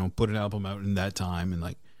 like, put an album out in that time and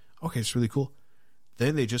like, okay, it's really cool.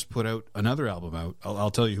 Then they just put out another album out.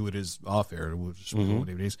 I'll tell you who it is off air. We'll just won't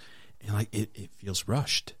name names. And like, it feels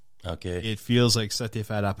rushed. Okay. It feels like ça te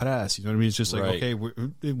fait la presse. You know what I mean? It's just like, okay,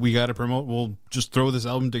 we got to promote. We'll just throw this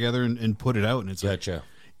album together and put it out. And it's like,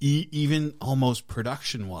 even almost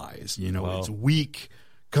production wise, it's weak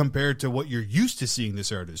compared to what you're used to seeing this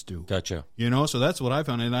artist do. Gotcha. So that's what I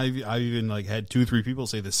found. And I even like had 2-3 people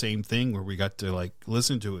say the same thing where we got to like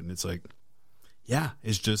listen to it. And it's like, yeah,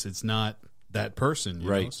 it's not that person. You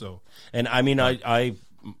know? So, and I mean, I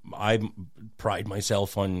pride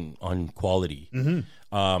myself on quality,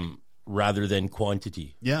 rather than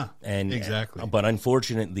quantity. Yeah, and exactly. But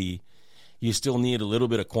unfortunately, you still need a little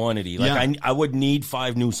bit of quantity. Like I would need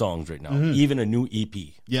 5 new songs right now, even a new EP.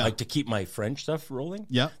 Yeah, like to keep my French stuff rolling.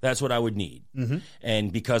 Yeah, that's what I would need.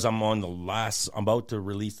 And because I'm about to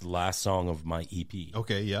release the last song of my EP.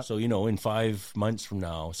 Okay, yeah. So in 5 months from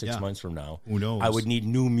now, 6 months from now, who knows? I would need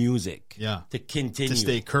new music. Yeah, to continue to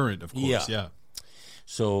stay current, of course. Yeah.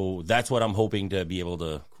 So that's what I'm hoping to be able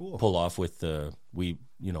to pull off with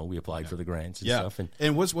we applied for the grants and stuff.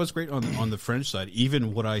 And what's great on the French side,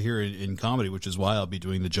 even what I hear in comedy, which is why I'll be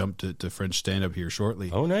doing the jump to French stand-up here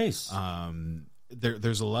shortly. Oh, nice.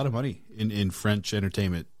 There's a lot of money in French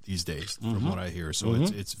entertainment these days, from what I hear. So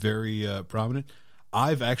it's very prominent.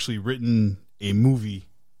 I've actually written a movie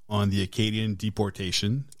on the Acadian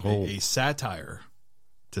deportation, a satire,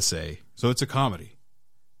 to say. So it's a comedy.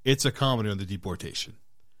 It's a comedy on the deportation.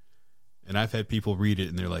 And I've had people read it,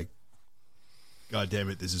 and they're like, God damn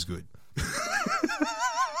it, this is good.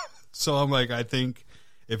 So I'm like, I think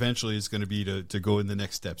eventually it's going to be to go in the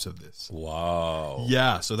next steps of this. Wow.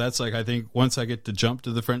 Yeah, so that's like, I think once I get to jump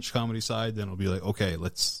to the French comedy side, then I'll be like, okay,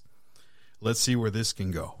 let's see where this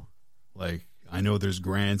can go. Like, I know there's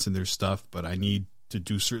grants and there's stuff, but I need to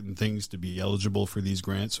do certain things to be eligible for these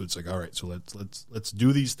grants. So it's like, all right, so let's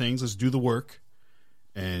do these things. Let's do the work.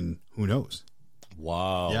 and who knows?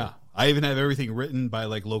 Wow. Yeah. I even have everything written by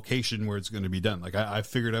like location where it's going to be done. Like I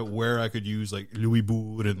figured out where I could use like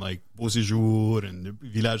Louisbourg and like Beau Séjour and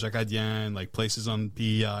Village Acadien, like places on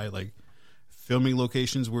PEI, like filming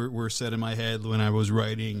locations were set in my head when I was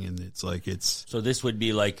writing. And it's like, So this would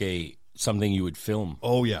be like something you would film.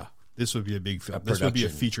 oh yeah, this would be a big film. This would be a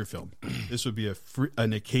production. feature film. This would be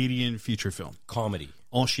an Acadian feature film. Comedy.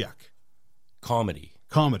 En chiac. Comedy.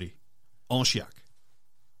 Comedy. En chiac.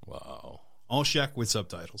 Wow. En chiac with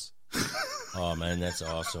subtitles. Oh man, that's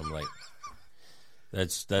awesome. Like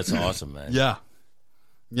that's awesome, man. Yeah.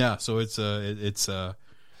 Yeah. So it's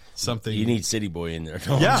something. You need City Boy in there.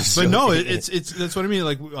 No, I'm Yeah, just but no, joking. it's that's what I mean.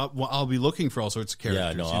 Like I'll be looking for all sorts of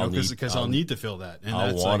characters, no, you I'll know, because I'll need to fill that. And I'll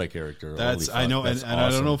that's want like, a character. That's Holy I know, fuck, and that's I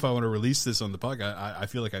don't know awesome. if I want to release this on the podcast. I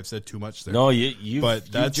feel like I've said too much there. No, you But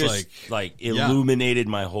that's just like- illuminated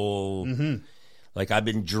my whole. Like I've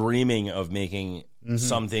been dreaming of making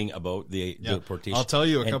something about the deportation. I'll tell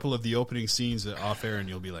you a And- couple of the opening scenes off air, and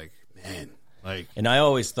you'll be like, man, like. And I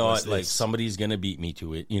always thought What's like this? somebody's gonna beat me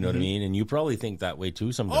to it. You know what I mean? And you probably think that way too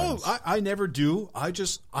Oh, sometimes. I never do. I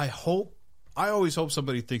always hope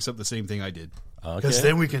somebody thinks up the same thing I did. Because Okay.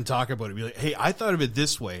 then we can talk about it. Be like, hey, I thought of it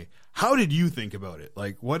this way. How did you think about it?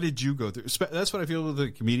 Like, what did you go through? That's what I feel with the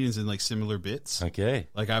comedians in like similar bits. Okay.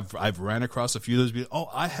 Like I've ran across a few of those. Oh,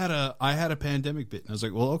 I had a pandemic bit, and I was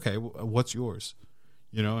like, well, okay, what's yours?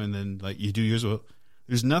 You know, and then like you do yours. Well,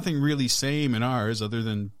 there's nothing really same in ours other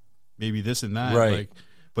than maybe this and that. Right. Like,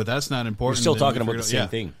 but that's not important. We're still Then talking we about figured the out-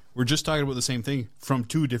 same thing. We're just talking about the same thing from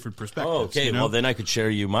two different perspectives. Oh, okay. you know? Well, then I could share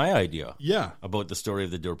you my idea Yeah. about the story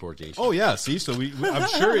of the deportation. Oh yeah. See, so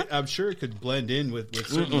I'm sure it could blend in with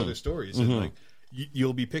certain other stories, and like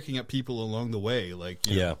you'll be picking up people along the way. Like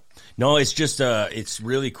you know. Yeah. No, it's just it's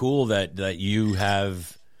really cool that you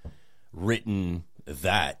have written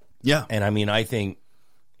that. Yeah. And I mean, I think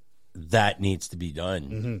that needs to be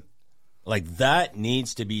done. Like that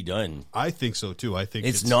needs to be done. I think so too. I think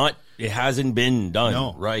It's not. It hasn't been done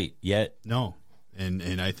No. right yet. No,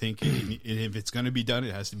 and I think if it's going to be done,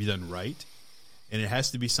 it has to be done right, and it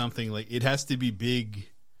has to be something like it has to be big,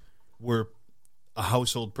 where a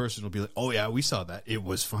household person will be like, "Oh yeah, we saw that. It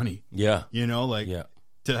was funny." Yeah. You know, like Yeah.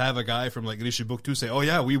 to have a guy from like Richibouctou say, "Oh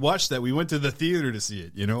yeah, we watched that. We went to the theater to see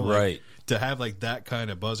it." You know, like, Right. To have like that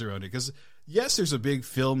kind of buzz around it, because yes, there's a big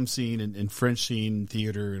film scene and French scene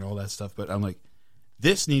theater and all that stuff, but I'm like,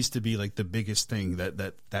 this needs to be like the biggest thing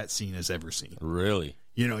that scene has ever seen. Really.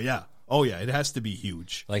 You know, yeah. Oh yeah, it has to be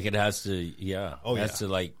huge. Like it has to. Yeah. Oh, it has yeah.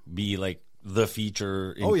 to like be like the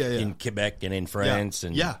feature in, Oh, yeah. in Quebec and in France. Yeah.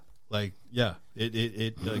 And yeah, like yeah,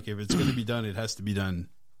 it like if it's going to be done, it has to be done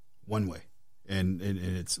one way, and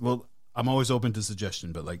it's well. I'm always open to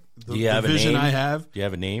suggestion, but like the, Do you have the a vision name? I have, Do you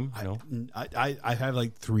have a name? No. I have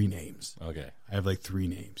like 3 names. Okay. I have like 3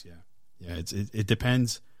 names. Yeah, yeah. It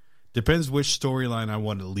depends which storyline I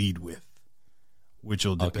want to lead with, which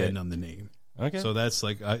will depend on the name. Okay. So that's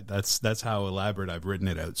like that's how elaborate I've written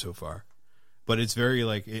it out so far, but it's very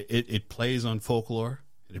like it plays on folklore,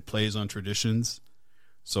 it plays on traditions.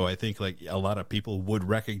 So I think like a lot of people would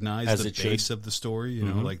recognize As the it base should. of the story, you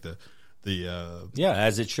know, like the Yeah,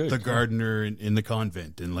 as it should. the gardener in the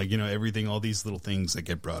convent, and like you know everything, all these little things that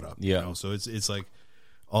get brought up. Yeah. You know? So it's like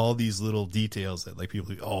all these little details that like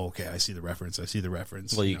people. Oh, okay, I see the reference.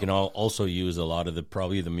 Well, you can also use a lot of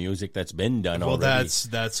probably the music that's been done Well, already.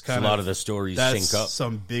 that's So kind of a lot of the stories that's sync up.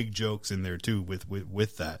 some big jokes in there too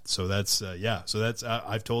with that. So that's yeah. So that's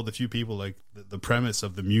I've told a few people like the premise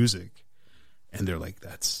of the music, and they're like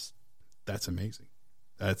that's amazing.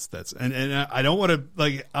 That's and I don't want to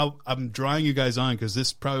like I'm drawing you guys on because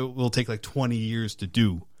this probably will take like 20 years to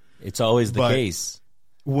do. It's always the But case.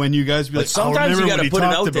 When you guys be like, sometimes I remember you gotta when he put it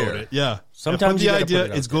talked out about there. it. Yeah. Sometimes but you the gotta idea put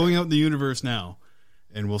it out it's going out in the universe now,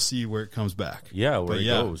 and we'll see where it comes back. Yeah, where But it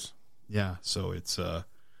goes. Yeah, so it's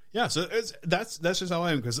yeah, so that's just how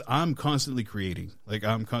I am because I'm constantly creating. Like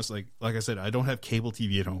I'm constantly like I said, I don't have cable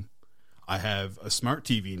TV at home. I have a smart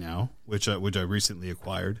TV now, which I recently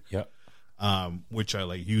acquired. Yeah. Which I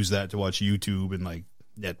like use that to watch YouTube and like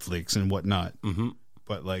Netflix and whatnot. Mm-hmm.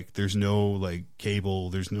 But like, there's no like cable,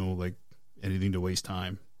 there's no like anything to waste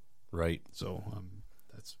time. Right. So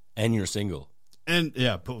that's And you're single. and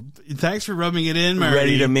yeah. Thanks for rubbing it in, Marty.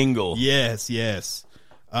 Ready to mingle. Yes.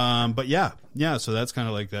 But yeah. So that's kind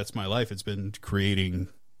of like that's my life. It's been creating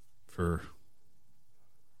for,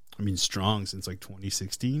 I mean, strong since like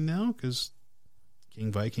 2016 now because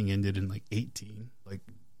King Viking ended in like 18, like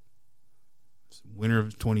winter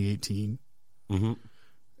of 2018. Mm-hmm.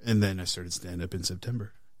 And then I started stand up in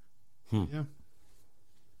September. Yeah.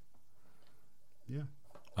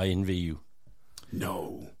 I envy you.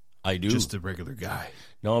 No, I do. Just a regular guy.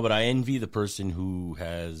 No, but I envy the person who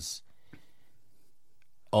has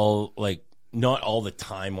not all the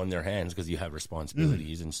time on their hands, because you have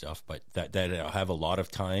responsibilities and stuff, but that have a lot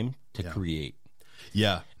of time to create.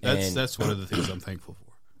 Yeah, that's one of the things I'm thankful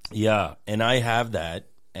for. Yeah, and I have that,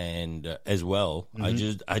 and as well, I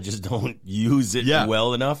just don't use it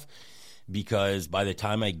well enough, because by the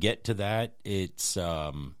time I get to that, it's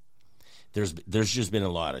there's just been a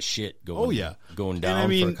lot of shit going down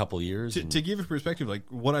for a couple of years. To give a perspective, like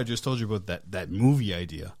what I just told you about that movie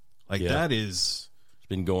idea, like that is it's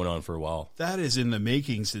been going on for a while. That is in the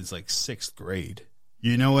making since like 6th grade.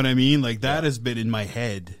 You know what I mean? Like that has been in my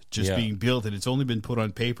head, just being built, and it's only been put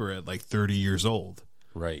on paper at like 30 years old.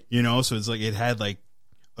 Right. You know, so it's like it had like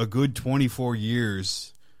a good 24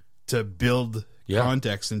 years to build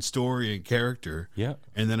context and story and character. Yeah.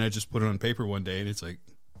 And then I just put it on paper one day, and it's like,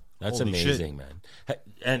 that's holy amazing, shit.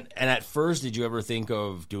 man. And at first, did you ever think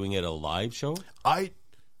of doing it a live show?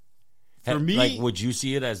 For me, like, would you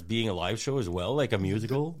see it as being a live show as well, like a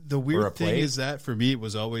musical? The or a weird thing play? is that for me, it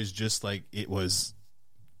was always just like, it was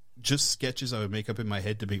just sketches I would make up in my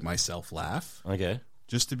head to make myself laugh. Okay.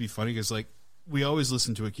 Just to be funny, because like we always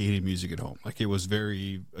listened to Acadian music at home. Like it was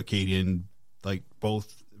very Acadian, like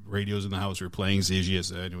both radios in the house were playing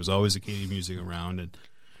CJSE, and it was always Acadian music around. And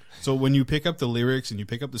so when you pick up the lyrics and you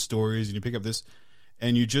pick up the stories and you pick up this,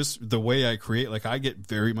 and you just, the way I create, like I get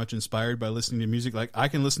very much inspired by listening to music. Like I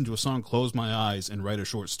can listen to a song, close my eyes, and write a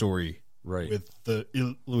short story with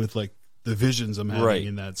like the visions I'm having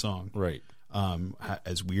in that song. Right.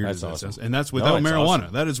 As weird as that awesome. sounds, and that's without marijuana.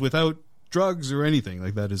 Awesome. That is without drugs or anything.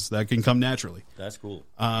 Like that can come naturally. That's cool.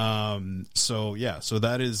 So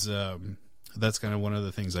that is that's kind of one of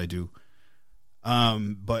the things I do.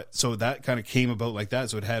 But so that kind of came about like that.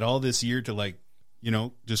 So it had all this year to like, you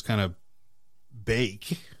know, just kind of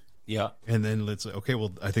bake. Yeah. And then okay,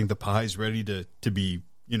 well, I think the pie's ready to be,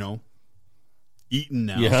 you know, eaten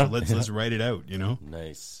now. Yeah. So let's write it out, you know?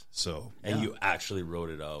 Nice. So, and you actually wrote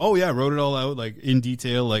it out. Oh yeah, wrote it all out, like in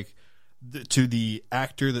detail, like to the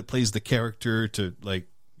actor that plays the character, to like,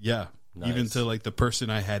 even to like the person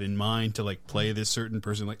I had in mind to like play this certain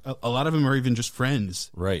person. Like a lot of them are even just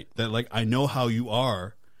friends. Right. That like, I know how you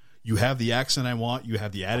are. You have the accent I want. You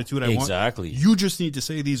have the attitude I want. Exactly. You just need to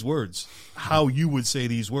say these words, how you would say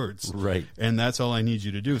these words. Right. And that's all I need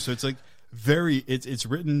you to do. So it's like it's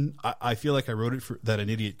written. I feel like I wrote it for that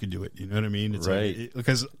an idiot could do it. You know what I mean? It's right. Like,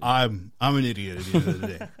 because I'm an idiot at the end of the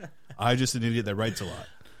day. I'm just an idiot that writes a lot.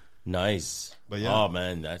 Nice. But yeah. Oh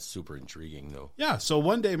man, that's super intriguing though. Yeah. So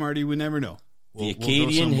one day, Marty, we never know. The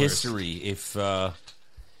Acadian history, if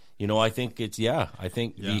you know, I think it's I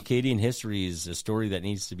think the Acadian history is a story that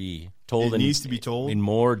needs to be told. It needs to be told in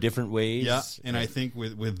more different ways. Yeah, and I think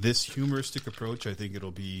with this humoristic approach, I think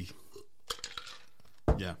it'll be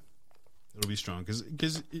it'll be strong, because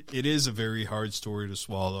it is a very hard story to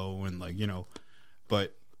swallow, and like, you know,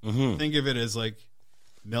 but think of it as like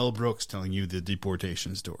Mel Brooks telling you the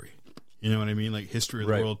deportation story. You know what I mean? Like History of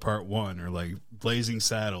the World Part 1, or like Blazing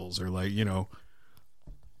Saddles, or like, you know,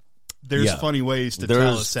 there's funny ways to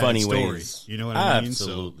tell a sad story. You know what I mean?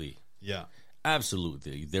 Absolutely. So,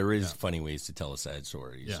 absolutely. There is funny ways to tell a sad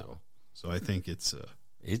story. Yeah. So I think it's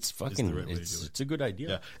fucking it's a good idea.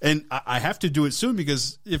 Yeah. And I have to do it soon,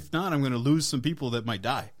 because if not, I'm going to lose some people that might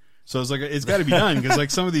die. So it's like, it's got to be done, because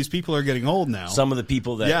like some of these people are getting old now. Some of the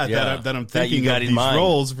people that I'm thinking of these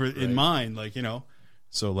roles in mind, like, you know.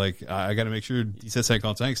 So like I got to make sure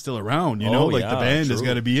CJSE is still around, you know, like the band has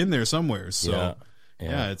got to be in there somewhere. So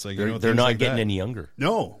it's like, they're not getting any younger.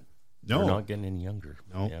 No, they're not getting any younger.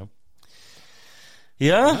 No.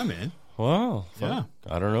 Yeah, man. Wow.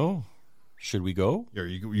 I don't know. Should we go?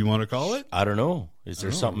 You want to call it? I don't know. Is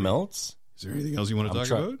there something else? Is there anything else you want to talk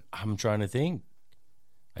about? I'm trying to think.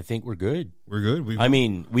 I think we're good. We're good. We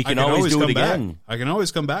can always do it again. I can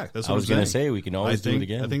always come back. That's what I was going to say. We can always do it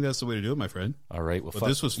again. I think that's the way to do it, my friend. All right. Well,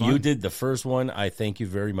 this was fun. You did the first one. I thank you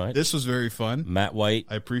very much. This was very fun. Matt White.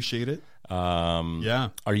 I appreciate it.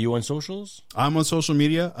 Are you on socials? I'm on social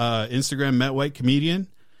media. Instagram, Matt White Comedian.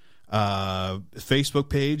 Facebook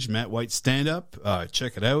page, Matt White Stand Up.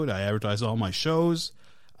 Check it out. I advertise all my shows.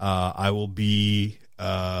 I will be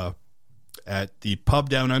at the Pub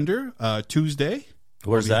Down Under Tuesday.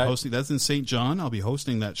 Where's that? That's in St. John. I'll be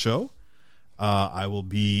hosting that show. I will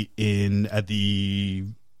be at the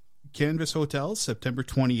Canvas Hotel September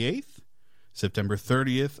 28th. September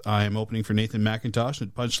 30th, I am opening for Nathan McIntosh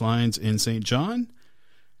at Punchlines in St. John.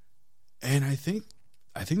 And I think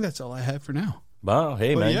that's all I have for now. Well,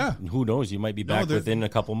 hey, man, who knows? You might be back within a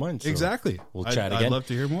couple months. So exactly. We'll chat again. I'd love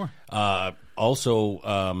to hear more.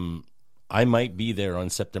 Also, I might be there on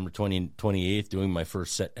September 28th doing my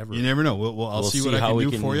first set ever. You never know. I'll see what I can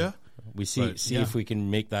do for you. We see if we can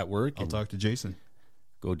make that work. I'll talk to Jason.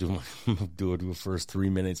 Go do the first 3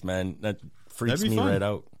 minutes, man. That freaks me right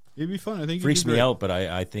out. It'd be fun. I think freaks me out, but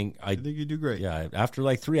I think you do great. Yeah, after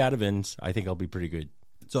like 3 out-of-ins, I think I'll be pretty good.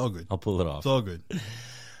 It's all good. I'll pull it off. It's all good.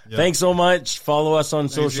 Yeah. Thanks so much. Follow us on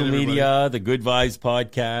social media, the Good Vibes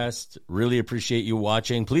Podcast. Really appreciate you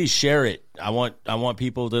watching. Please share it. I want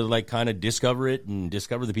people to like kind of discover it and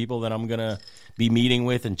discover the people that I'm gonna be meeting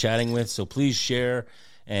with and chatting with. So please share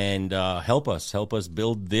and help us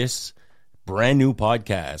build this brand new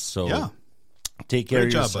podcast. So take care of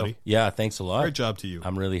yourself. Great job, buddy. Yeah, thanks a lot. Great job to you.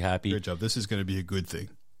 I'm really happy. Great job. This is going to be a good thing.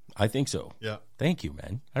 I think so. Yeah. Thank you,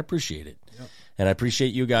 man. I appreciate it. Yeah. And I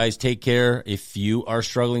appreciate you guys. Take care. If you are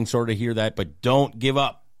struggling, sort of hear that, but don't give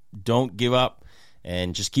up. Don't give up.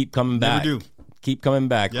 And just keep coming back. Never do. Keep coming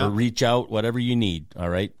back Yeah. or reach out, whatever you need. All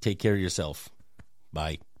right? Take care of yourself.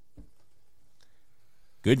 Bye.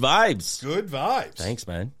 Good vibes. Good vibes. Thanks,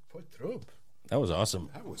 man. Put through. That was awesome.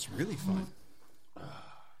 That was really fun.